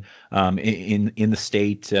Michigan in the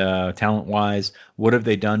state, talent-wise. What have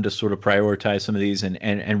they done to sort of prioritize some of these?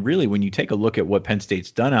 And really, when you take a look at what Penn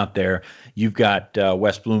State's done out there, you've got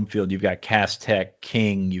West Bloomfield, you've got Cass Tech,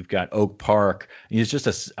 King, you've got Oak Park. It's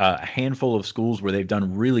just a handful of schools where they've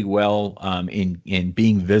done really well in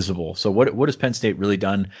being visible. So what has Penn State really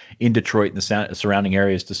done in Detroit and the surrounding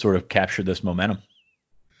areas to sort of capture this momentum?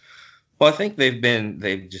 Well, I think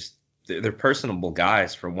they're personable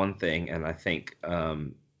guys for one thing, and I think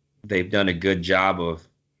they've done a good job of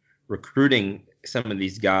recruiting some of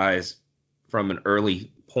these guys from an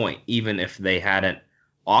early point, even if they hadn't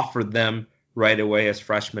offered them right away as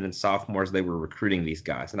freshmen and sophomores. They were recruiting these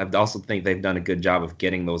guys, and I also think they've done a good job of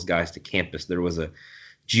getting those guys to campus. There was a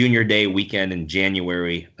Junior Day weekend in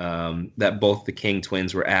January that both the King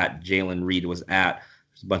twins were at. Jalen Reed was at.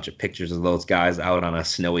 There's a bunch of pictures of those guys out on a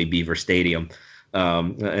snowy Beaver Stadium.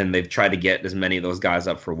 And they've tried to get as many of those guys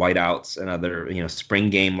up for whiteouts and other, spring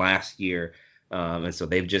game last year. And so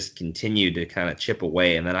they've just continued to kind of chip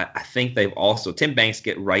away. And then I think they've also, Tim Banks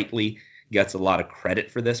rightly gets a lot of credit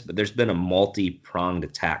for this, but there's been a multi-pronged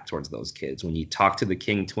attack towards those kids. When you talk to the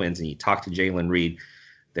King twins and you talk to Jalen Reed,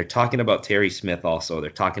 they're talking about Terry Smith also. They're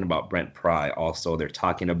talking about Brent Pry also. They're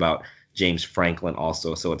talking about James Franklin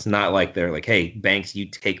also. So it's not like they're like, hey, Banks, you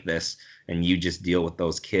take this and you just deal with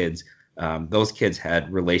those kids. Those kids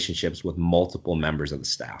had relationships with multiple members of the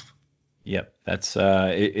staff. Yep, that's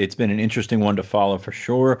it's been an interesting one to follow for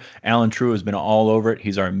sure. Alan True has been all over it.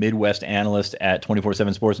 He's our Midwest analyst at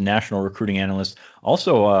 24/7 Sports, national recruiting analyst.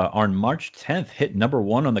 Also, on March 10th, hit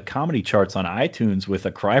 #1 on the comedy charts on iTunes with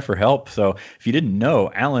A Cry for Help. So if you didn't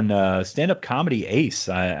know, Alan, stand-up comedy ace.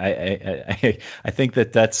 I think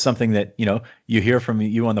that's something that you hear from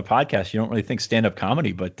you on the podcast. You don't really think stand-up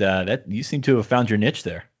comedy, but that you seem to have found your niche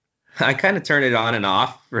there. I kind of turn it on and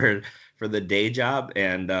off for the day job.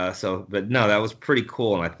 And but no, that was pretty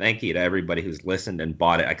cool. And I thank you to everybody who's listened and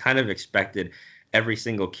bought it. I kind of expected every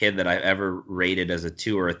single kid that I've ever rated as a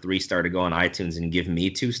 2 or a 3 star to go on iTunes and give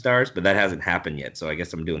me 2 stars, but that hasn't happened yet. So I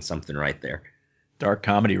guess I'm doing something right there. Dark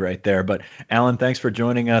comedy right there. But Alan, thanks for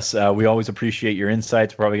joining us. We always appreciate your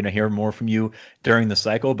insights. Probably going to hear more from you during the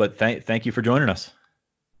cycle, but thank you for joining us.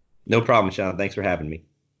 No problem, Sean. Thanks for having me.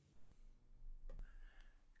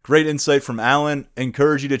 Great insight from Alan.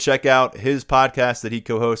 Encourage you to check out his podcast that he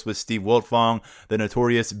co-hosts with Steve Wiltfong, the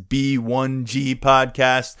notorious B1G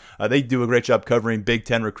podcast. They do a great job covering Big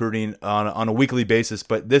Ten recruiting on a weekly basis,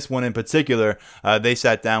 but this one in particular, they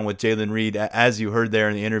sat down with Jalen Reed, as you heard there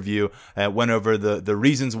in the interview, went over the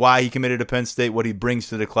reasons why he committed to Penn State, what he brings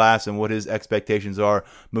to the class, and what his expectations are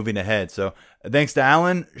moving ahead. So thanks to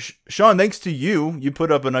Alan. Sean, thanks to you. You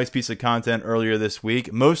put up a nice piece of content earlier this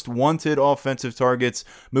week. Most wanted offensive targets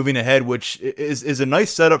moving ahead, which is a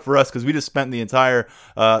nice setup for us because we just spent the entire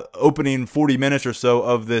opening 40 minutes or so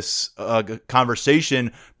of this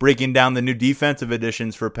conversation breaking down the new defensive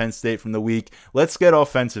additions for Penn State from the week. Let's get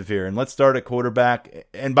offensive here, and let's start at quarterback.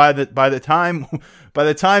 And by the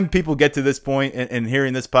time people get to this point and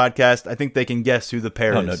hearing this podcast, I think they can guess who the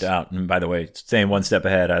pair is. No doubt. And by the way, staying one step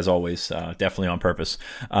ahead as always, definitely on purpose.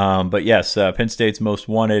 But yes, Penn State's most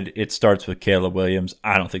wanted. It starts with Caleb Williams.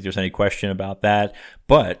 I don't think there's any question about that.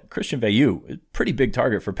 But Christian Veilleux, pretty big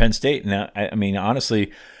target for Penn State. And I mean,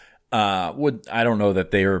 honestly, I don't know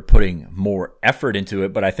that they are putting more effort into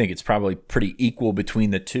it, but I think it's probably pretty equal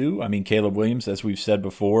between the two. I mean, Caleb Williams, as we've said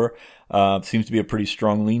before, seems to be a pretty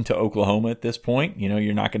strong lean to Oklahoma at this point.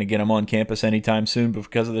 You're not going to get him on campus anytime soon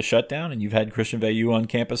because of the shutdown, and you've had Christian Veilleux on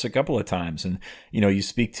campus a couple of times. And, you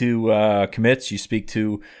speak to commits, you speak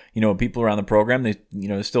to, people around the program,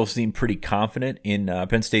 they, still seem pretty confident in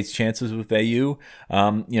Penn State's chances with Veilleux.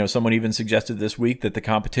 Someone even suggested this week that the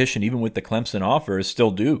competition, even with the Clemson offer, is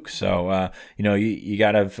still Duke. So, you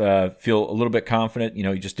got to feel a little bit confident.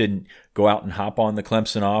 You just didn't go out and hop on the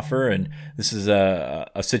Clemson offer. And this is a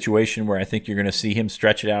situation where I think you're going to see him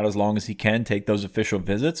stretch it out as long as he can, take those official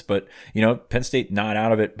visits. But, Penn State not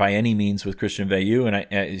out of it by any means with Christian Veilleux. And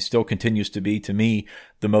it still continues to be, to me,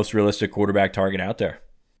 the most realistic quarterback target out there.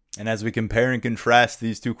 And as we compare and contrast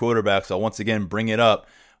these two quarterbacks, I'll once again bring it up.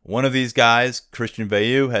 One of these guys, Christian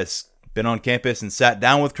Veilleux, has been on campus and sat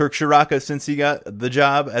down with Kirk Ciarrocca since he got the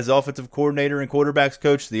job as offensive coordinator and quarterbacks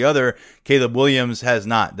coach. The other, Caleb Williams, has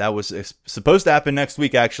not. That was supposed to happen next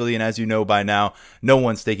week, actually, and as you know by now, no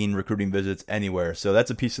one's taking recruiting visits anywhere. So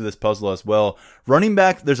that's a piece of this puzzle as well. Running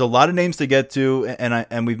back, there's a lot of names to get to,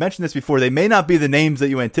 and we've mentioned this before. They may not be the names that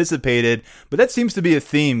you anticipated, but that seems to be a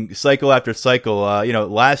theme cycle after cycle.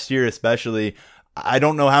 Last year especially, I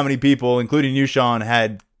don't know how many people, including you, Sean,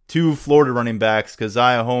 had 2 Florida running backs,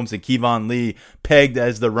 Keziah Holmes and Kevon Lee, pegged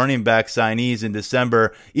as the running back signees in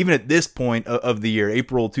December, even at this point of the year,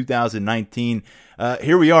 April 2019.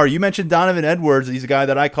 Here we are. You mentioned Donovan Edwards. He's a guy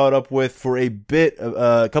that I caught up with for a bit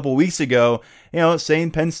a couple weeks ago,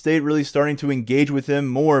 saying Penn State really starting to engage with him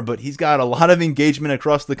more, but he's got a lot of engagement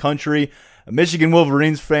across the country. Michigan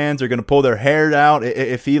Wolverines fans are going to pull their hair out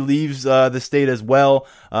if he leaves the state as well.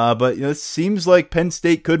 But it seems like Penn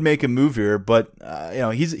State could make a move here. But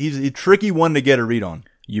he's a tricky one to get a read on.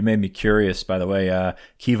 You made me curious, by the way.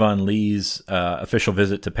 Kevon Lee's official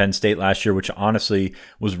visit to Penn State last year, which honestly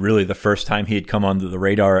was really the first time he had come onto the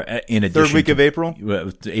radar. In addition, third week of April,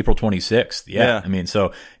 April 26th. Yeah, I mean,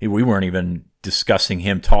 so we weren't even discussing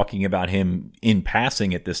him, talking about him in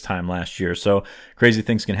passing at this time last year. So crazy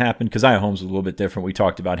things can happen. Keziah Holmes was a little bit different. We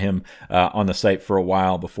talked about him on the site for a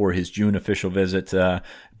while before his June official visit.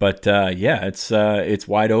 But it's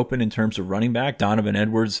wide open in terms of running back. Donovan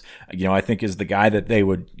Edwards, I think is the guy that they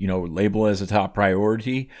would, label as a top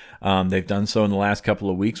priority. They've done so in the last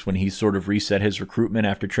couple of weeks when he sort of reset his recruitment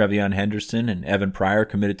after Trevion Henderson and Evan Pryor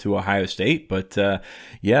committed to Ohio State. But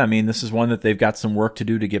this is one that they've got some work to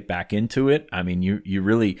do to get back into it. I mean, you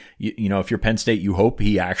really, if you're Penn State, you hope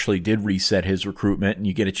he actually did reset his recruitment and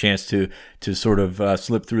you get a chance to sort of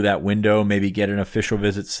slip through that window, maybe get an official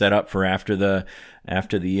visit set up for after the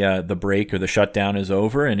break or the shutdown is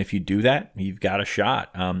over. And if you do that, you've got a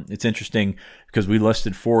shot. It's interesting. because we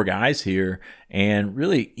listed 4 guys here. And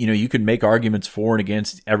really, you could make arguments for and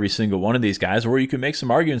against every single one of these guys, or you could make some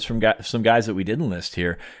arguments from some guys that we didn't list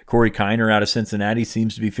here. Corey Kiner out of Cincinnati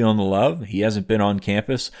seems to be feeling the love. He hasn't been on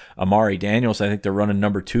campus. Amari Daniels, I think they're running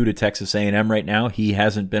number 2 to Texas A&M right now. He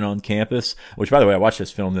hasn't been on campus, which, by the way, I watched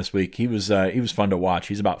this film this week. He was fun to watch.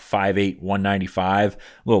 He's about 5'8", 195,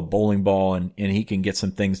 little bowling ball, and he can get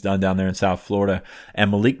some things done down there in South Florida.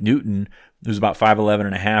 And Malik Newton, who's about 5'11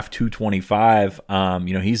 and a half, 225.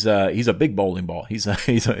 He's a big bowling ball. He's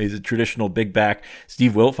a traditional big back.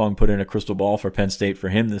 Steve Wiltfong put in a crystal ball for Penn State for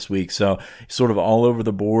him this week. So sort of all over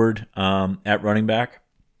the board at running back.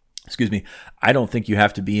 Excuse me. I don't think you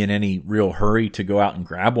have to be in any real hurry to go out and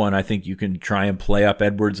grab one. I think you can try and play up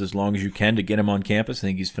Edwards as long as you can to get him on campus. I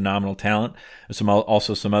think he's phenomenal talent. There's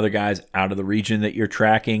also some other guys out of the region that you're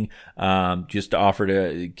tracking. Just offered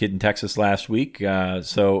a kid in Texas last week.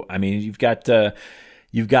 So I mean, you've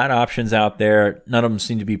got options out there. None of them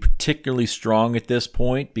seem to be particularly strong at this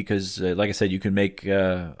point because, like I said, you can make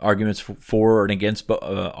arguments for and against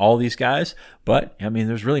all these guys. But, I mean,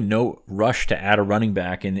 there's really no rush to add a running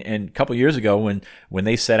back. And a couple years ago when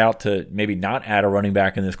they set out to maybe not add a running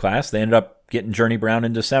back in this class, they ended up getting Journey Brown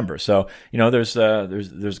in December. So, there's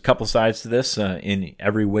a couple sides to this in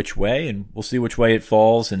every which way, and we'll see which way it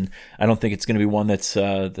falls. And I don't think it's going to be one that's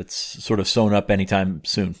sort of sewn up anytime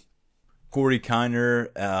soon. Corey Kiner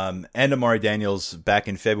and Amari Daniels back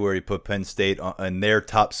in February put Penn State on their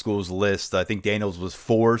top schools list. I think Daniels was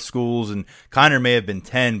 4 schools and Kiner may have been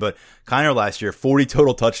 10, but Kiner last year, 40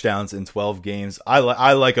 total touchdowns in 12 games. I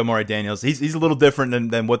like Amari Daniels. He's a little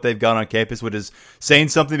different than what they've got on campus, which is saying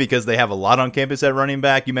something because they have a lot on campus at running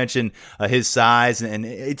back. You mentioned his size, and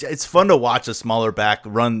it's fun to watch a smaller back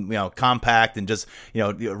run, compact and just,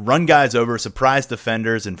 run guys over, surprise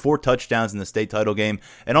defenders, and 4 touchdowns in the state title game.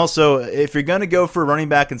 And also, if you're going to go for a running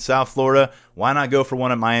back in South Florida, why not go for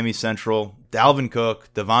one at Miami Central? Dalvin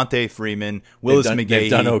Cook, Devontae Freeman, Willis McGahee.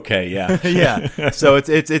 They've done okay, yeah. Yeah. So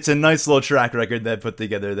it's a nice little track record they put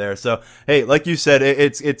together there. So, hey, like you said,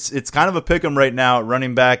 it's kind of a pick 'em right now at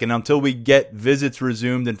running back, and until we get visits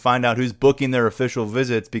resumed and find out who's booking their official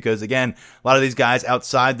visits, because, again, a lot of these guys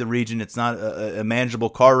outside the region, it's not a manageable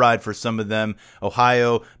car ride for some of them.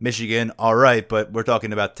 Ohio, Michigan, all right, but we're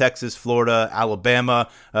talking about Texas, Florida, Alabama.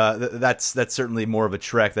 That's certainly more of a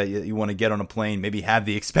trek that you want to get on a plane, maybe have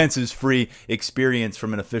the expenses-free experience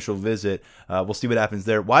from an official visit. We'll see what happens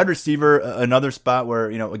there. Wide receiver, another spot where,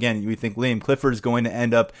 again, we think Liam Clifford is going to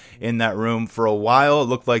end up in that room. For a while, it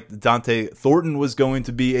looked like Dante Thornton was going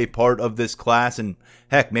to be a part of this class, and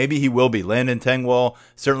heck, maybe he will be. Landon Tengwall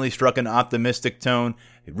certainly struck an optimistic tone.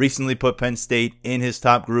 He recently put Penn State in his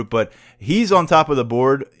top group, but he's on top of the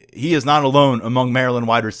board. He is not alone among Maryland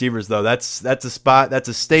wide receivers, though. That's a spot, that's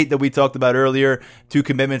a state that we talked about earlier. 2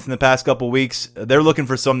 commitments in the past couple weeks. They're looking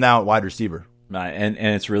for some now at wide receiver. And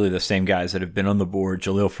it's really the same guys that have been on the board.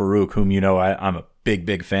 Jaleel Farouk, whom I'm a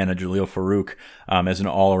big fan of Jaleel Farouk as an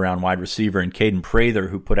all-around wide receiver, and Caden Prather,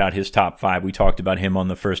 who put out his top 5. We talked about him on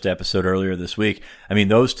the first episode earlier this week. I mean,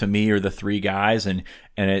 those to me are the 3 guys, and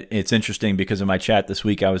it's interesting because in my chat this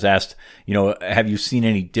week I was asked, have you seen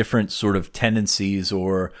any different sort of tendencies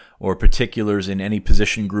or particulars in any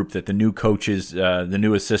position group that the new coaches, the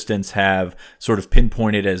new assistants have sort of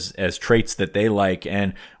pinpointed as traits that they like?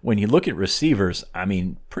 And when you look at receivers, I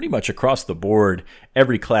mean, pretty much across the board,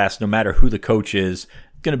 every class, no matter who the coach is,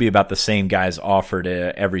 going to be about the same guys offered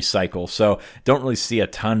every cycle. So don't really see a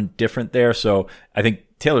ton different there. So I think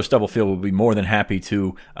Taylor Stubblefield will be more than happy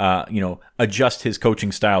to, adjust his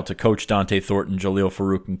coaching style to coach Dante Thornton, Jaleel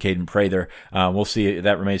Farouk, and Caden Prather. We'll see.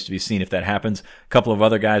 That remains to be seen if that happens. A couple of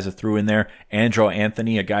other guys that threw in there. Andrew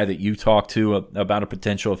Anthony, a guy that you talked to about a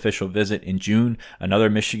potential official visit in June. Another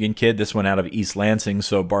Michigan kid, this one out of East Lansing,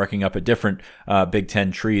 so barking up a different Big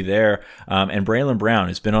Ten tree there. And Braylon Brown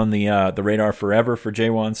has been on the radar forever for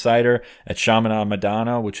Jaywan Sider at Chaminade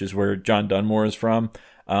Madonna, which is where John Dunmore is from.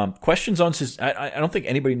 Questions on his, I don't think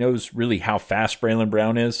anybody knows really how fast Braylon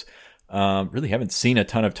Brown is. Really haven't seen a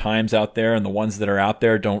ton of times out there, and the ones that are out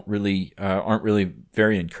there aren't really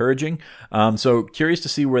very encouraging. So curious to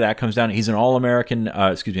see where that comes down. He's an All-American,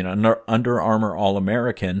 an Under Armour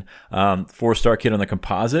All-American, 4-star kid on the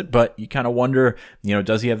composite, but you kind of wonder,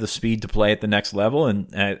 does he have the speed to play at the next level?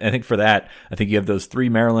 And I think for that, I think you have those 3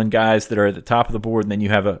 Maryland guys that are at the top of the board, and then you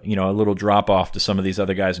have a little drop off to some of these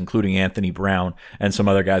other guys, including Anthony Brown and some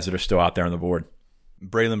other guys that are still out there on the board.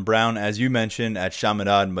 Braylon Brown, as you mentioned, at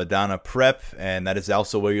Chaminade Madonna Prep, and that is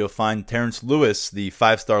also where you'll find Terrence Lewis, the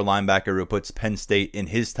 5-star linebacker who puts Penn State in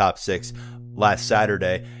his top 6. last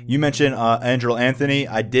Saturday. You mentioned Andrel Anthony.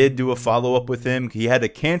 I did do a follow-up with him. He had to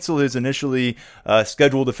cancel his initially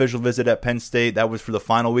scheduled official visit at Penn State. That was for the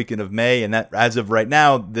final weekend of May, and that, as of right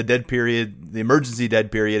now, the emergency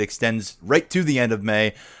dead period extends right to the end of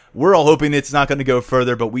May. We're all hoping it's not going to go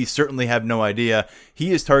further, but we certainly have no idea.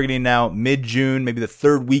 He is targeting now mid-June, maybe the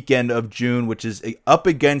third weekend of June, which is up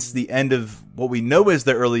against the end of what we know is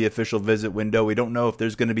the early official visit window. We don't know if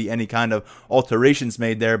there's going to be any kind of alterations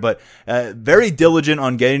made there, but very diligent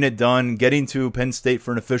on getting it done, getting to Penn State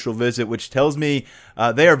for an official visit, which tells me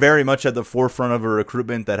they are very much at the forefront of a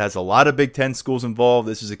recruitment that has a lot of Big Ten schools involved.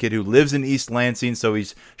 This is a kid who lives in East Lansing, so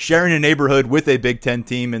he's sharing a neighborhood with a Big Ten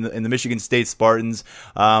team in the Michigan State Spartans.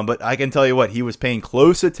 But I can tell you what, he was paying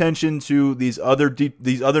close attention to these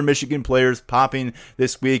other Michigan players popping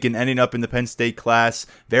this week and ending up in the Penn State class.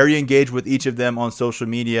 Very engaged with each of them on social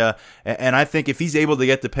media. And I think if he's able to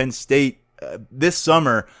get to Penn State this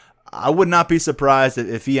summer, I would not be surprised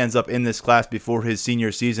if he ends up in this class before his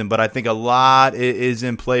senior season. But I think a lot is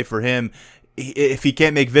in play for him. If he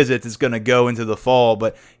can't make visits, it's going to go into the fall.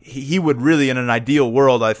 But he would really, in an ideal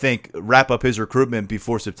world, I think, wrap up his recruitment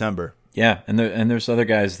before September. Yeah, and there's other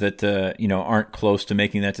guys that aren't close to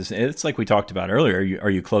making that decision. It's like we talked about earlier. Are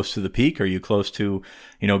you close to the peak? Are you close to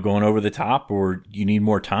going over the top, or you need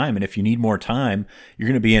more time? And if you need more time, you're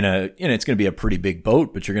going to be it's going to be a pretty big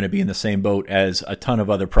boat, but you're going to be in the same boat as a ton of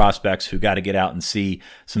other prospects who got to get out and see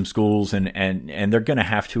some schools, and they're going to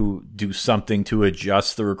have to do something to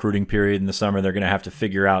adjust the recruiting period in the summer. They're going to have to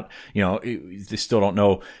figure out, they still don't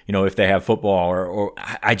know, if they have football or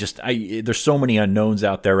there's so many unknowns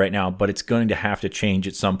out there right now. But it's going to have to change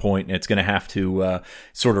at some point, and it's going to have to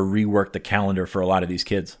sort of rework the calendar for a lot of these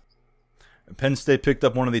kids. Penn State picked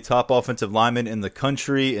up one of the top offensive linemen in the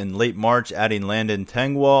country in late March, adding Landon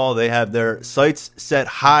Tengwall. They have their sights set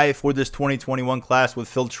high for this 2021 class, with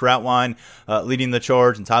Phil Trautwein leading the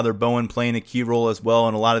charge and Tyler Bowen playing a key role as well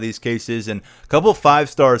in a lot of these cases. And a couple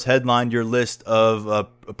 5-stars headlined your list of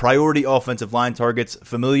priority offensive line targets.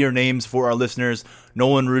 Familiar names for our listeners: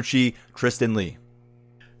 Nolan Rucci, Tristan Lee.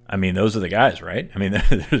 I mean, those are the guys, right? I mean,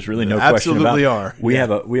 there's really no question about it. Absolutely are. We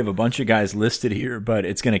have a bunch of guys listed here, but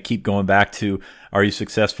it's going to keep going back to, are you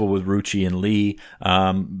successful with Rucci and Lee?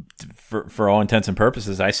 For all intents and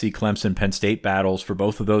purposes, I see Clemson, Penn State battles for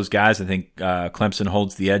both of those guys. I think Clemson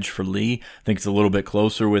holds the edge for Lee. I think it's a little bit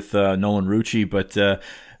closer with Nolan Rucci, but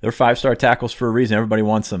they're 5-star tackles for a reason. Everybody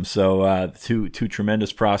wants them. So two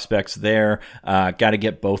tremendous prospects there. Got to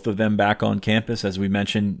get both of them back on campus. As we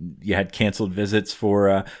mentioned, you had canceled visits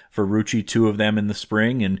for Rucci, 2 of them in the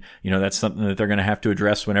spring, and that's something that they're going to have to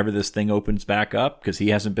address whenever this thing opens back up, because he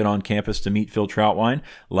hasn't been on campus to meet Phil Trautwein.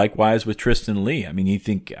 Likewise with Tristan Lee. I mean,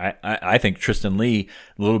 I think Tristan Lee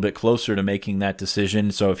a little bit closer to making that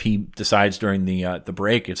decision. So if he decides during the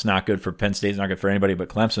break, it's not good for Penn State, it's not good for anybody but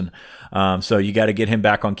Clemson. So you got to get him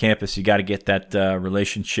back on campus. You got to get that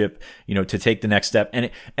relationship, to take the next step.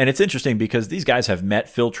 And it's interesting because these guys have met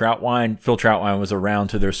Phil Trautwein. Phil Trautwein was around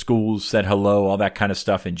to their schools, said hello, all that kind of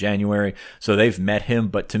stuff in January. So they've met him,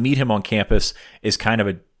 but to meet him on campus is kind of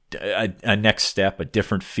a next step, a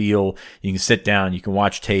different feel. You can sit down, you can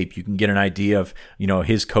watch tape, you can get an idea of,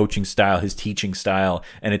 his coaching style, his teaching style.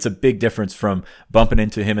 And it's a big difference from bumping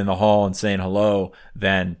into him in the hall and saying hello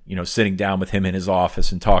than, sitting down with him in his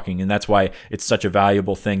office and talking. And that's why it's such a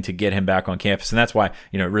valuable thing to get him back on campus. And that's why,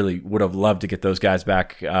 really would have loved to get those guys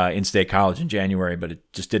back in State College in January, but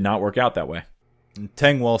it just did not work out that way.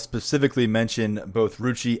 Tengwall specifically mentioned both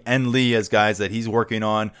Rucci and Lee as guys that he's working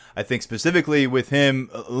on. I think specifically with him,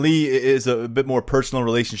 Lee is a bit more personal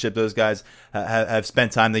relationship. Those guys have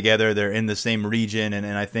spent time together. They're in the same region, and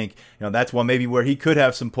I think that's one maybe where he could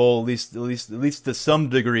have some pull, at least to some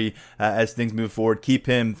degree, as things move forward. Keep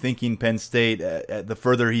him thinking Penn State the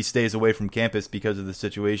further he stays away from campus because of the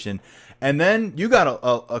situation. And then you got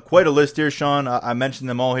a quite a list here, Sean. I mentioned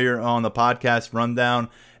them all here on the podcast rundown.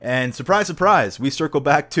 And surprise, surprise, we circle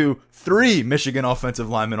back to 3 Michigan offensive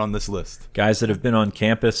linemen on this list. Guys that have been on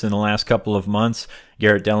campus in the last couple of months.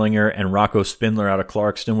 Garrett Dellinger and Rocco Spindler out of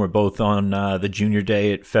Clarkston were both on the junior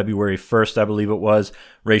day at February 1st, I believe it was.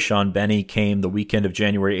 Rayshawn Benny came the weekend of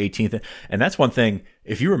January 18th. And that's one thing,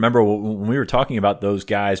 if you remember when we were talking about those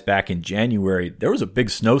guys back in January, there was a big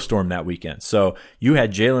snowstorm that weekend. So you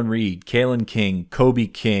had Jalen Reed, Kalen King, Kobe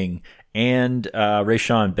King, and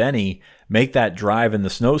Rayshawn Benny make that drive in the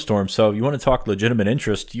snowstorm. So you want to talk legitimate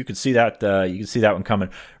interest, you can see that one coming.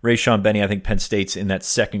 Rayshawn Benny, I think Penn State's in that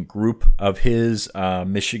second group of his.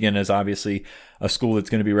 Michigan is obviously a school that's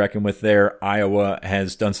going to be reckoned with there. Iowa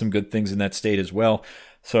has done some good things in that state as well.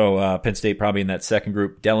 So Penn State probably in that second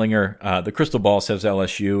group. Dellinger, the crystal ball says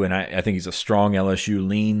LSU, and I think he's a strong LSU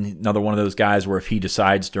lean. Another one of those guys where if he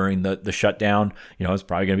decides during the shutdown, it's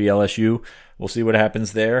probably going to be LSU. We'll see what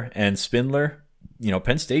happens there. And Spindler,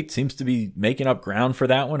 Penn State seems to be making up ground for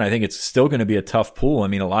that one. I think it's still going to be a tough pool. I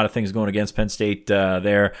mean, a lot of things going against Penn State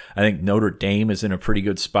there. I think Notre Dame is in a pretty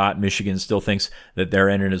good spot. Michigan still thinks that they're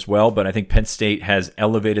in it as well, but I think Penn State has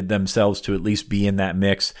elevated themselves to at least be in that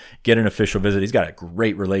mix, get an official visit. He's got a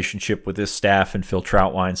great relationship with his staff and Phil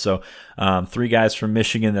Trautwein. So 3 guys from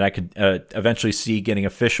Michigan that I could eventually see getting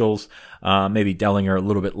officials. Maybe Dellinger a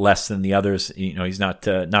little bit less than the others. He's not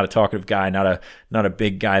a talkative guy, not a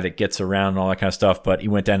big guy that gets around and all that kind of stuff. But he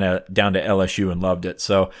went down to LSU and loved it.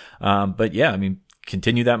 So, but yeah, I mean,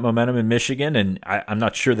 continue that momentum in Michigan, and I'm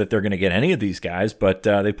not sure that they're going to get any of these guys, but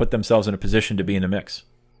they put themselves in a position to be in the mix.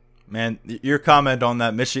 Man, your comment on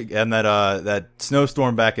that Michigan and that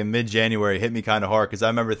snowstorm back in mid-January hit me kind of hard because I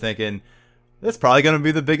remember thinking, that's probably going to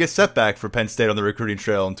be the biggest setback for Penn State on the recruiting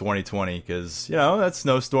trail in 2020 because, that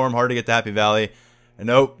snowstorm, hard to get to Happy Valley. And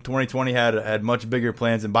nope, 2020 had much bigger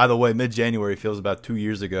plans. And by the way, mid-January feels about 2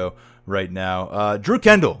 years ago right now. Drew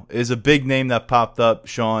Kendall is a big name that popped up,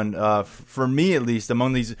 Sean. For me, at least,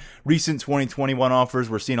 among these recent 2021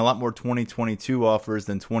 offers, we're seeing a lot more 2022 offers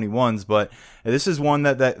than 21s. But this is one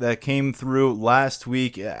that came through last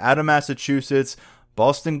week out of Massachusetts.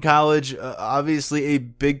 Boston College, obviously a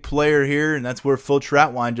big player here, and that's where Phil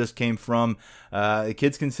Trautwein just came from. The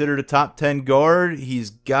kid's considered a top 10 guard. He's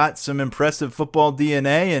got some impressive football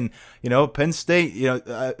DNA, and Penn State,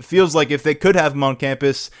 feels like if they could have him on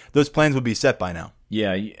campus, those plans would be set by now.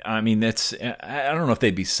 Yeah, I mean, I don't know if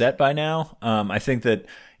they'd be set by now. I think that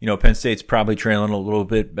Penn State's probably trailing a little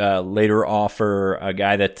bit later offer, a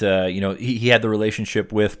guy that he had the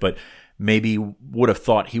relationship with, but maybe would have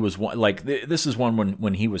thought he was one. Like this is one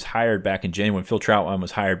when he was hired back in January, when Phil Trautwein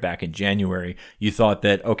was hired back in January, you thought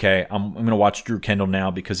that, okay, I'm going to watch Drew Kendall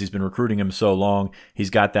now because he's been recruiting him so long.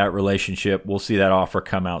 He's got that relationship. We'll see that offer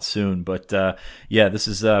come out soon. But yeah, this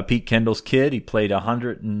is Pete Kendall's kid. He played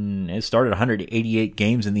 188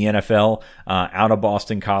 games in the NFL out of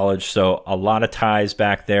Boston College. So a lot of ties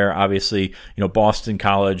back there. Obviously, Boston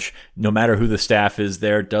College, no matter who the staff is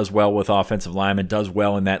there, does well with offensive linemen, does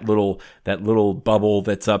well in that little bubble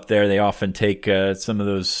that's up there. They often take some of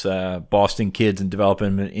those Boston kids and develop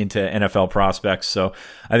them into NFL prospects. So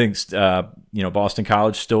I think Boston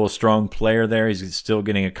College still a strong player there. He's still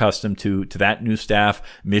getting accustomed to that new staff.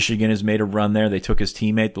 Michigan has made a run there. They took his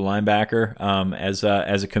teammate, the linebacker,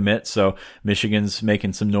 as a commit. So Michigan's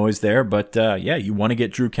making some noise there. But yeah, you want to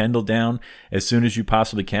get Drew Kendall down as soon as you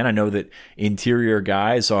possibly can. I know that interior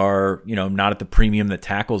guys are not at the premium that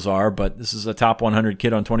tackles are, but this is a top 100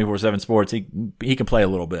 kid on 24/7 Sports. He can play a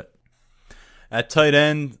little bit. At tight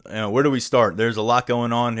end, where do we start? There's a lot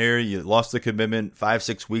going on here. You lost the commitment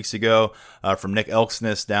 5-6 weeks ago from Nick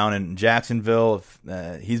Elksnis down in Jacksonville.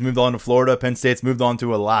 He's moved on to Florida. Penn State's moved on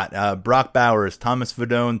to a lot. Brock Bowers, Thomas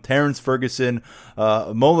Fidone, Terrence Ferguson,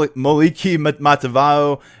 Moliki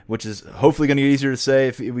Matavao, which is hopefully going to get easier to say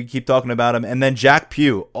if we keep talking about him, and then Jack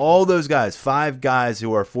Pugh. All those guys, 5 guys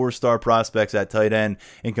who are 4-star prospects at tight end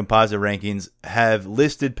in composite rankings, have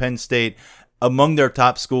listed Penn State among their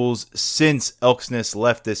top schools since Elksnis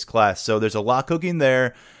left this class. So there's a lot cooking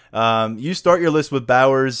there. You start your list with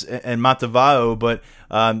Bowers and Matavao, but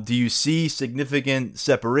do you see significant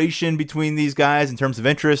separation between these guys in terms of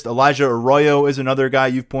interest? Elijah Arroyo is another guy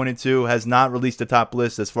you've pointed to, has not released a top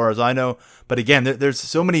list as far as I know. But again, there's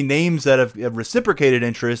so many names that have reciprocated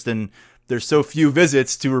interest, and there's so few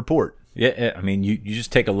visits to report. Yeah, I mean, you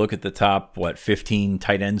just take a look at the top, 15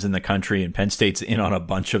 tight ends in the country, and Penn State's in on a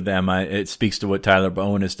bunch of them. It speaks to what Tyler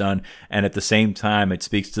Bowen has done, and at the same time, it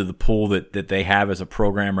speaks to the pool that they have as a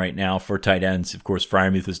program right now for tight ends. Of course,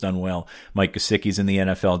 Freiermuth has done well. Mike Gesicki's in the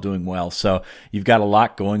NFL doing well. So you've got a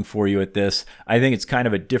lot going for you at this. I think it's kind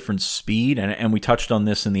of a different speed, and we touched on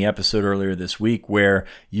this in the episode earlier this week, where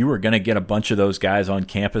you were going to get a bunch of those guys on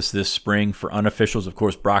campus this spring for unofficials. Of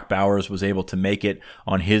course, Brock Bowers was able to make it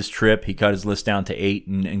on his trip. He cut his list down to 8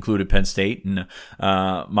 and included Penn State. And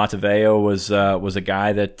Matavao was a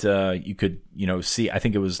guy that you could see. I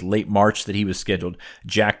think it was late March that he was scheduled.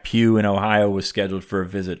 Jack Pugh in Ohio was scheduled for a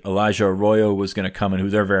visit. Elijah Arroyo was going to come in, who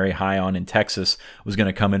they're very high on in Texas, was going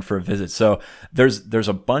to come in for a visit. So there's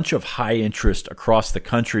a bunch of high interest across the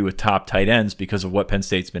country with top tight ends because of what Penn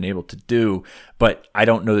State's been able to do. But I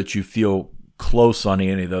don't know that you feel close on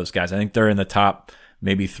any of those guys. I think they're in the top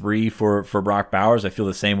maybe 3 for Brock Bowers. I feel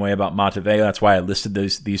the same way about Mataveo. That's why I listed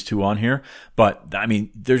these two on here. But I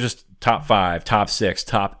mean, they're just top 5, top 6,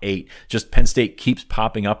 top 8. Just Penn State keeps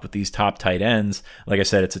popping up with these top tight ends. Like I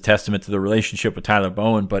said, it's a testament to the relationship with Tyler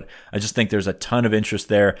Bowen, but I just think there's a ton of interest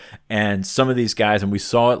there. And some of these guys, and we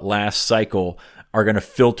saw it last cycle, are going to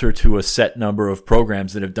filter to a set number of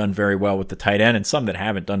programs that have done very well with the tight end, and some that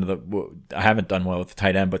haven't done well with the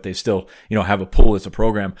tight end, but they still, have a pull as a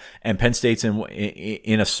program. And Penn State's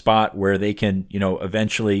in a spot where they can,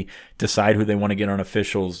 eventually decide who they want to get on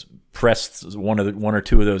officials, press one or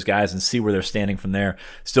two of those guys, and see where they're standing from there.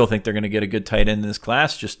 Still think they're going to get a good tight end in this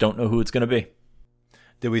class. Just don't know who it's going to be.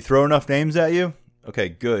 Did we throw enough names at you? Okay,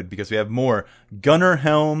 good, because we have more. Gunnar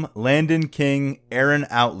Helm, Landon King, Aaron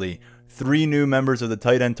Outley. 3 new members of the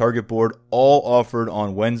tight end target board, all offered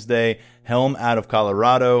on Wednesday. Helm out of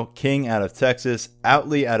Colorado, King out of Texas,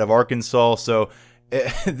 Outley out of Arkansas. So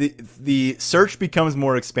the search becomes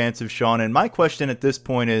more expansive, Sean. And my question at this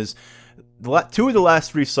point is, 2 of the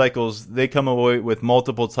last 3 cycles, they come away with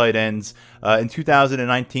multiple tight ends. In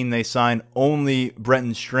 2019, they signed only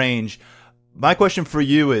Brenton Strange. My question for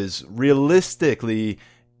you is, realistically,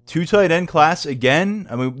 2 tight end class again?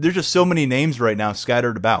 I mean, there's just so many names right now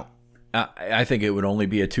scattered about. I think it would only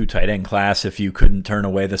be a 2 tight end class if you couldn't turn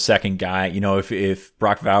away the second guy. If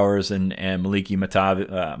Brock Bowers and Maliki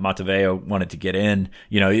Mataveo wanted to get in,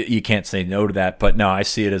 you can't say no to that. But no, I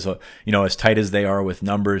see it as as tight as they are with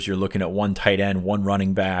numbers, you're looking at 1 tight end, 1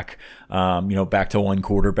 running back, back to 1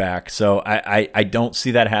 quarterback. So I don't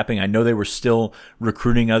see that happening. I know they were still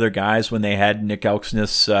recruiting other guys when they had Nick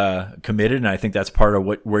Elksnis committed, and I think that's part of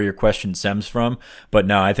where your question stems from. But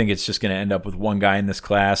no, I think it's just going to end up with 1 guy in this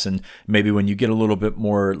class, and maybe when you get a little bit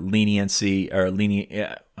more leniency or I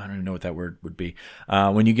don't even know what that word would be.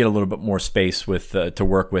 When you get a little bit more space to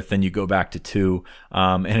work with, then you go back to 2.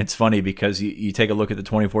 And it's funny because you take a look at the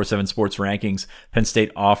 24/7 Sports rankings. Penn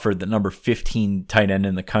State offered the number 15 tight end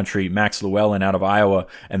in the country, Max Llewellyn out of Iowa,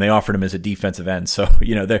 and they offered him as a defensive end. So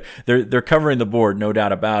they're covering the board, no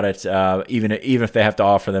doubt about it. Even if they have to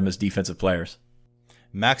offer them as defensive players.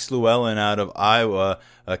 Max Llewellyn out of Iowa,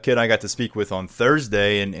 a kid I got to speak with on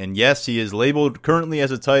Thursday, and yes, he is labeled currently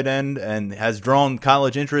as a tight end and has drawn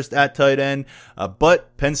college interest at tight end,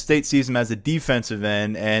 but Penn State sees him as a defensive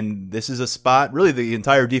end, and this is a spot, really the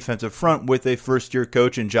entire defensive front, with a first-year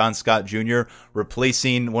coach in John Scott Jr.,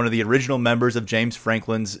 replacing one of the original members of James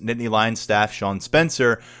Franklin's Nittany Lions staff, Sean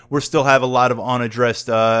Spencer. We still have a lot of unaddressed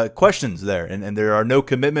questions there, and there are no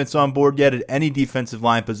commitments on board yet at any defensive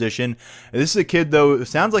line position. This is a kid, though, it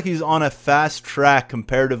sounds like he's on a fast track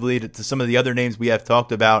comparatively to some of the other names we have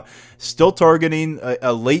talked about. Still targeting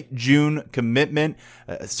a late June commitment.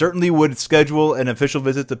 Certainly would schedule an official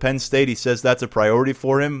visit to Penn State. He says that's a priority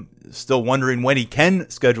for him. Still wondering when he can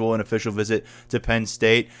schedule an official visit to Penn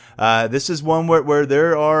State. This is one where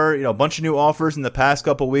there are a bunch of new offers in the past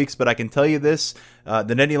couple weeks, but I can tell you this.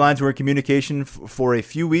 The Nittany Lions were in communication for a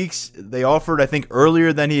few weeks. They offered, I think,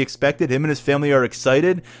 earlier than he expected. Him and his family are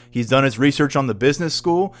excited. He's done his research on the business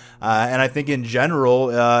school, and I think in general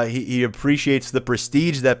he appreciates the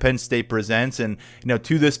prestige that Penn State presents. And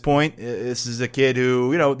to this point, this is a kid who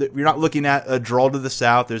you're not looking at a draw to the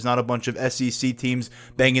South. There's not a bunch of SEC teams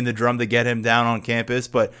banging the drum to get him down on campus,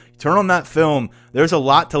 but turn on that film. There's a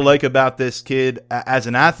lot to like about this kid as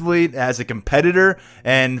an athlete, as a competitor,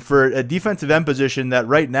 and for a defensive end position that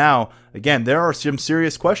right now, again, there are some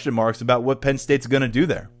serious question marks about what Penn State's going to do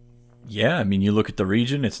there. Yeah, I mean, you look at the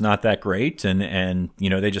region, it's not that great, and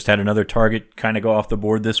they just had another target kind of go off the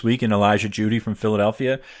board this week in Elijah Judy from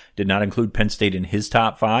Philadelphia. Did not include Penn State in his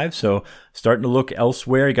top 5, so starting to look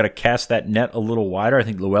elsewhere. You got to cast that net a little wider. I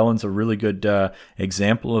think Llewellyn's a really good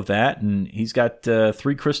example of that, and he's got he's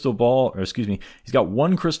got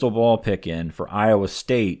 1 crystal ball pick in for Iowa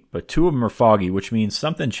State, but 2 of them are foggy, which means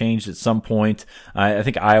something changed at some point. I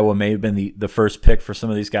think Iowa may have been the first pick for some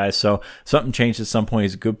of these guys, so something changed at some point.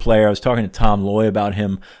 He's a good player. I was talking to Tom Loy about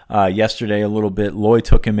him yesterday a little bit. Loy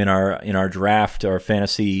took him in our draft, our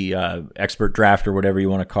fantasy expert draft, or whatever you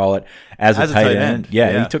want to call it, as a tight end.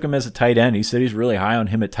 Yeah, he took him as a tight end. He said he's really high on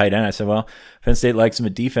him at tight end. I said, well, Penn State likes him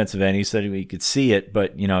at defensive end. He said he could see it,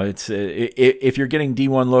 but it's if you're getting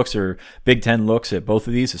D1 looks or Big Ten looks at both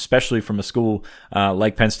of these, especially from a school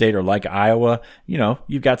like Penn State or like Iowa,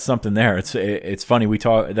 you've got something there. It's funny, we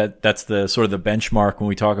talk that's the sort of the benchmark when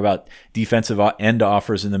we talk about defensive end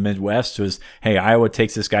offers in the Midwest was, hey, Iowa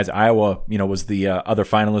takes this guys. Iowa, was the other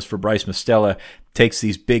finalist for Bryce Mostella, takes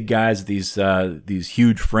these big guys, these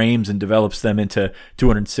huge frames, and develops them into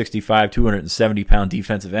 265, 270 pound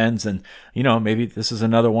defensive ends. And, maybe this is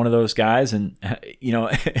another one of those guys. And,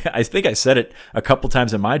 I think I said it a couple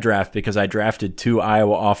times in my draft because I drafted 2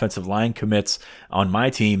 Iowa offensive line commits on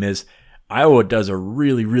my team is Iowa does a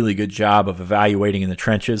really, really good job of evaluating in the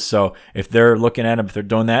trenches. So if they're looking at them, if they're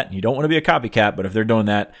doing that, and you don't want to be a copycat, but if they're doing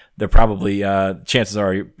that, they're probably, chances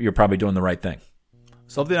are you're probably doing the right thing.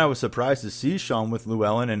 Something I was surprised to see, Sean, with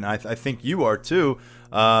Llewellyn, and I think you are too.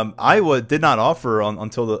 Iowa did not offer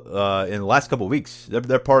until in the last couple of weeks.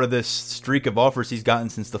 They're part of this streak of offers he's gotten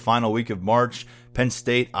since the final week of March. Penn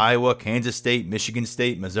State, Iowa, Kansas State, Michigan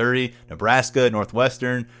State, Missouri, Nebraska,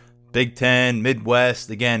 Northwestern, Big Ten, Midwest.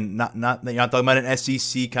 Again, not you're not talking about an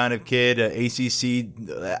SEC kind of kid, ACC.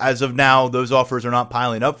 As of now, those offers are not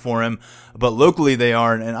piling up for him, but locally they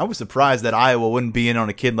are. And I was surprised that Iowa wouldn't be in on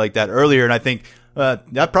a kid like that earlier. And I think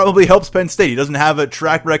that probably helps Penn State. He doesn't have a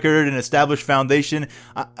track record and established foundation.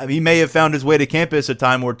 He may have found his way to campus a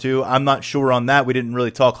time or two. I'm not sure on that. We didn't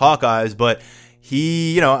really talk Hawkeyes, but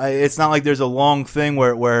he, it's not like there's a long thing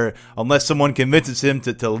where unless someone convinces him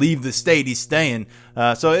to leave the state, he's staying.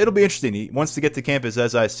 So it'll be interesting. He wants to get to campus,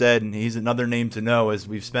 as I said, and he's another name to know as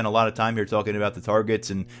we've spent a lot of time here talking about the targets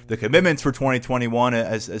and the commitments for 2021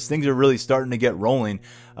 as things are really starting to get rolling.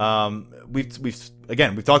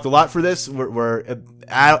 We've talked a lot for this. We're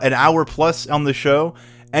at an hour plus on the show.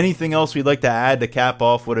 Anything else we'd like to add to cap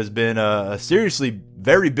off what has been a seriously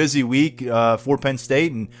very busy week for Penn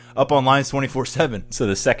State and up on Lions 24/7? So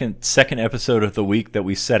the second episode of the week that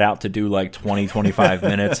we set out to do like 25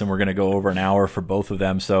 minutes, and we're going to go over an hour for both of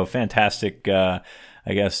them. So fantastic,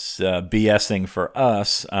 BSing for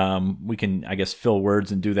us. We can, fill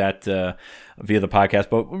words and do that via the podcast,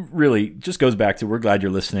 but really just goes back to we're glad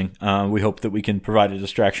you're listening. We hope that we can provide a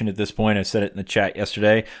distraction at this point. I said it in the chat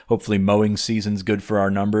yesterday. Hopefully mowing season's good for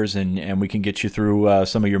our numbers, and we can get you through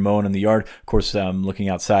some of your mowing in the yard. Of course, I'm looking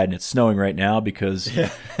outside and it's snowing right now because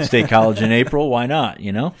State College in April. Why not,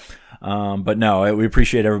 But no, we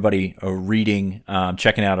appreciate everybody reading,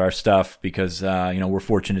 checking out our stuff because, we're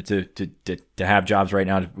fortunate to have jobs right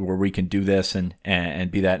now where we can do this and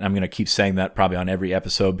be that. And I'm going to keep saying that probably on every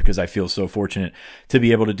episode because I feel so fortunate to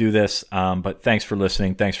be able to do this. But thanks for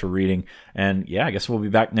listening. Thanks for reading. And yeah, I guess we'll be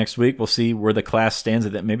back next week. We'll see where the class stands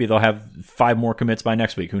at that. Maybe they'll have 5 more commits by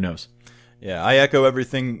next week. Who knows? Yeah, I echo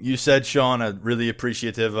everything you said, Sean. I'm really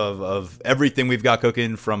appreciative of everything we've got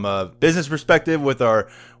cooking from a business perspective with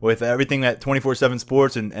everything at 24/7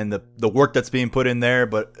 Sports and the work that's being put in there,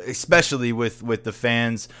 but especially with the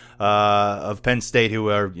fans of Penn State who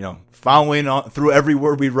are following through every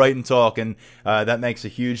word we write and talk, and that makes a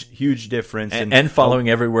huge difference. And following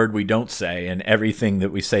every word we don't say and everything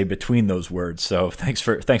that we say between those words. So thanks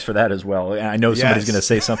for that as well. I know somebody's going to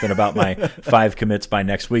say something about my 5 commits by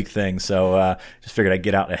next week thing, so just figured I'd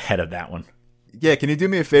get out ahead of that one. Yeah, can you do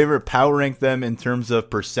me a favor? Power rank them in terms of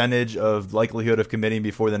percentage of likelihood of committing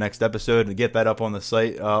before the next episode and get that up on the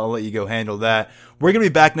site. I'll let you go handle that. We're going to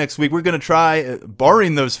be back next week. We're going to try,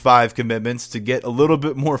 barring those 5 commitments, to get a little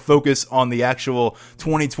bit more focus on the actual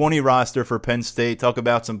 2020 roster for Penn State, talk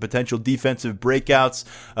about some potential defensive breakouts.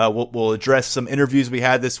 We'll address some interviews we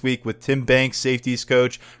had this week with Tim Banks, safeties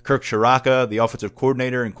coach, Kirk Shiraka, the offensive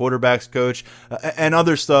coordinator and quarterbacks coach, and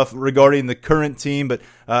other stuff regarding the current team. But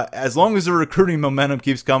as long as the recruiting momentum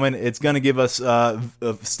keeps coming, it's going to give us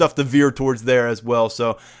stuff to veer towards there as well.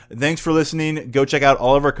 So thanks for listening. Go check out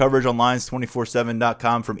all of our coverage on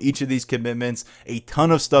Lions247.com from each of these commitments. A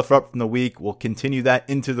ton of stuff up from the week. We'll continue that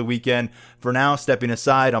into the weekend. For now, stepping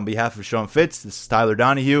aside on behalf of Sean Fitz, this is Tyler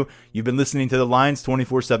Donahue. You've been listening to the Lions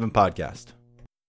 24/7 podcast.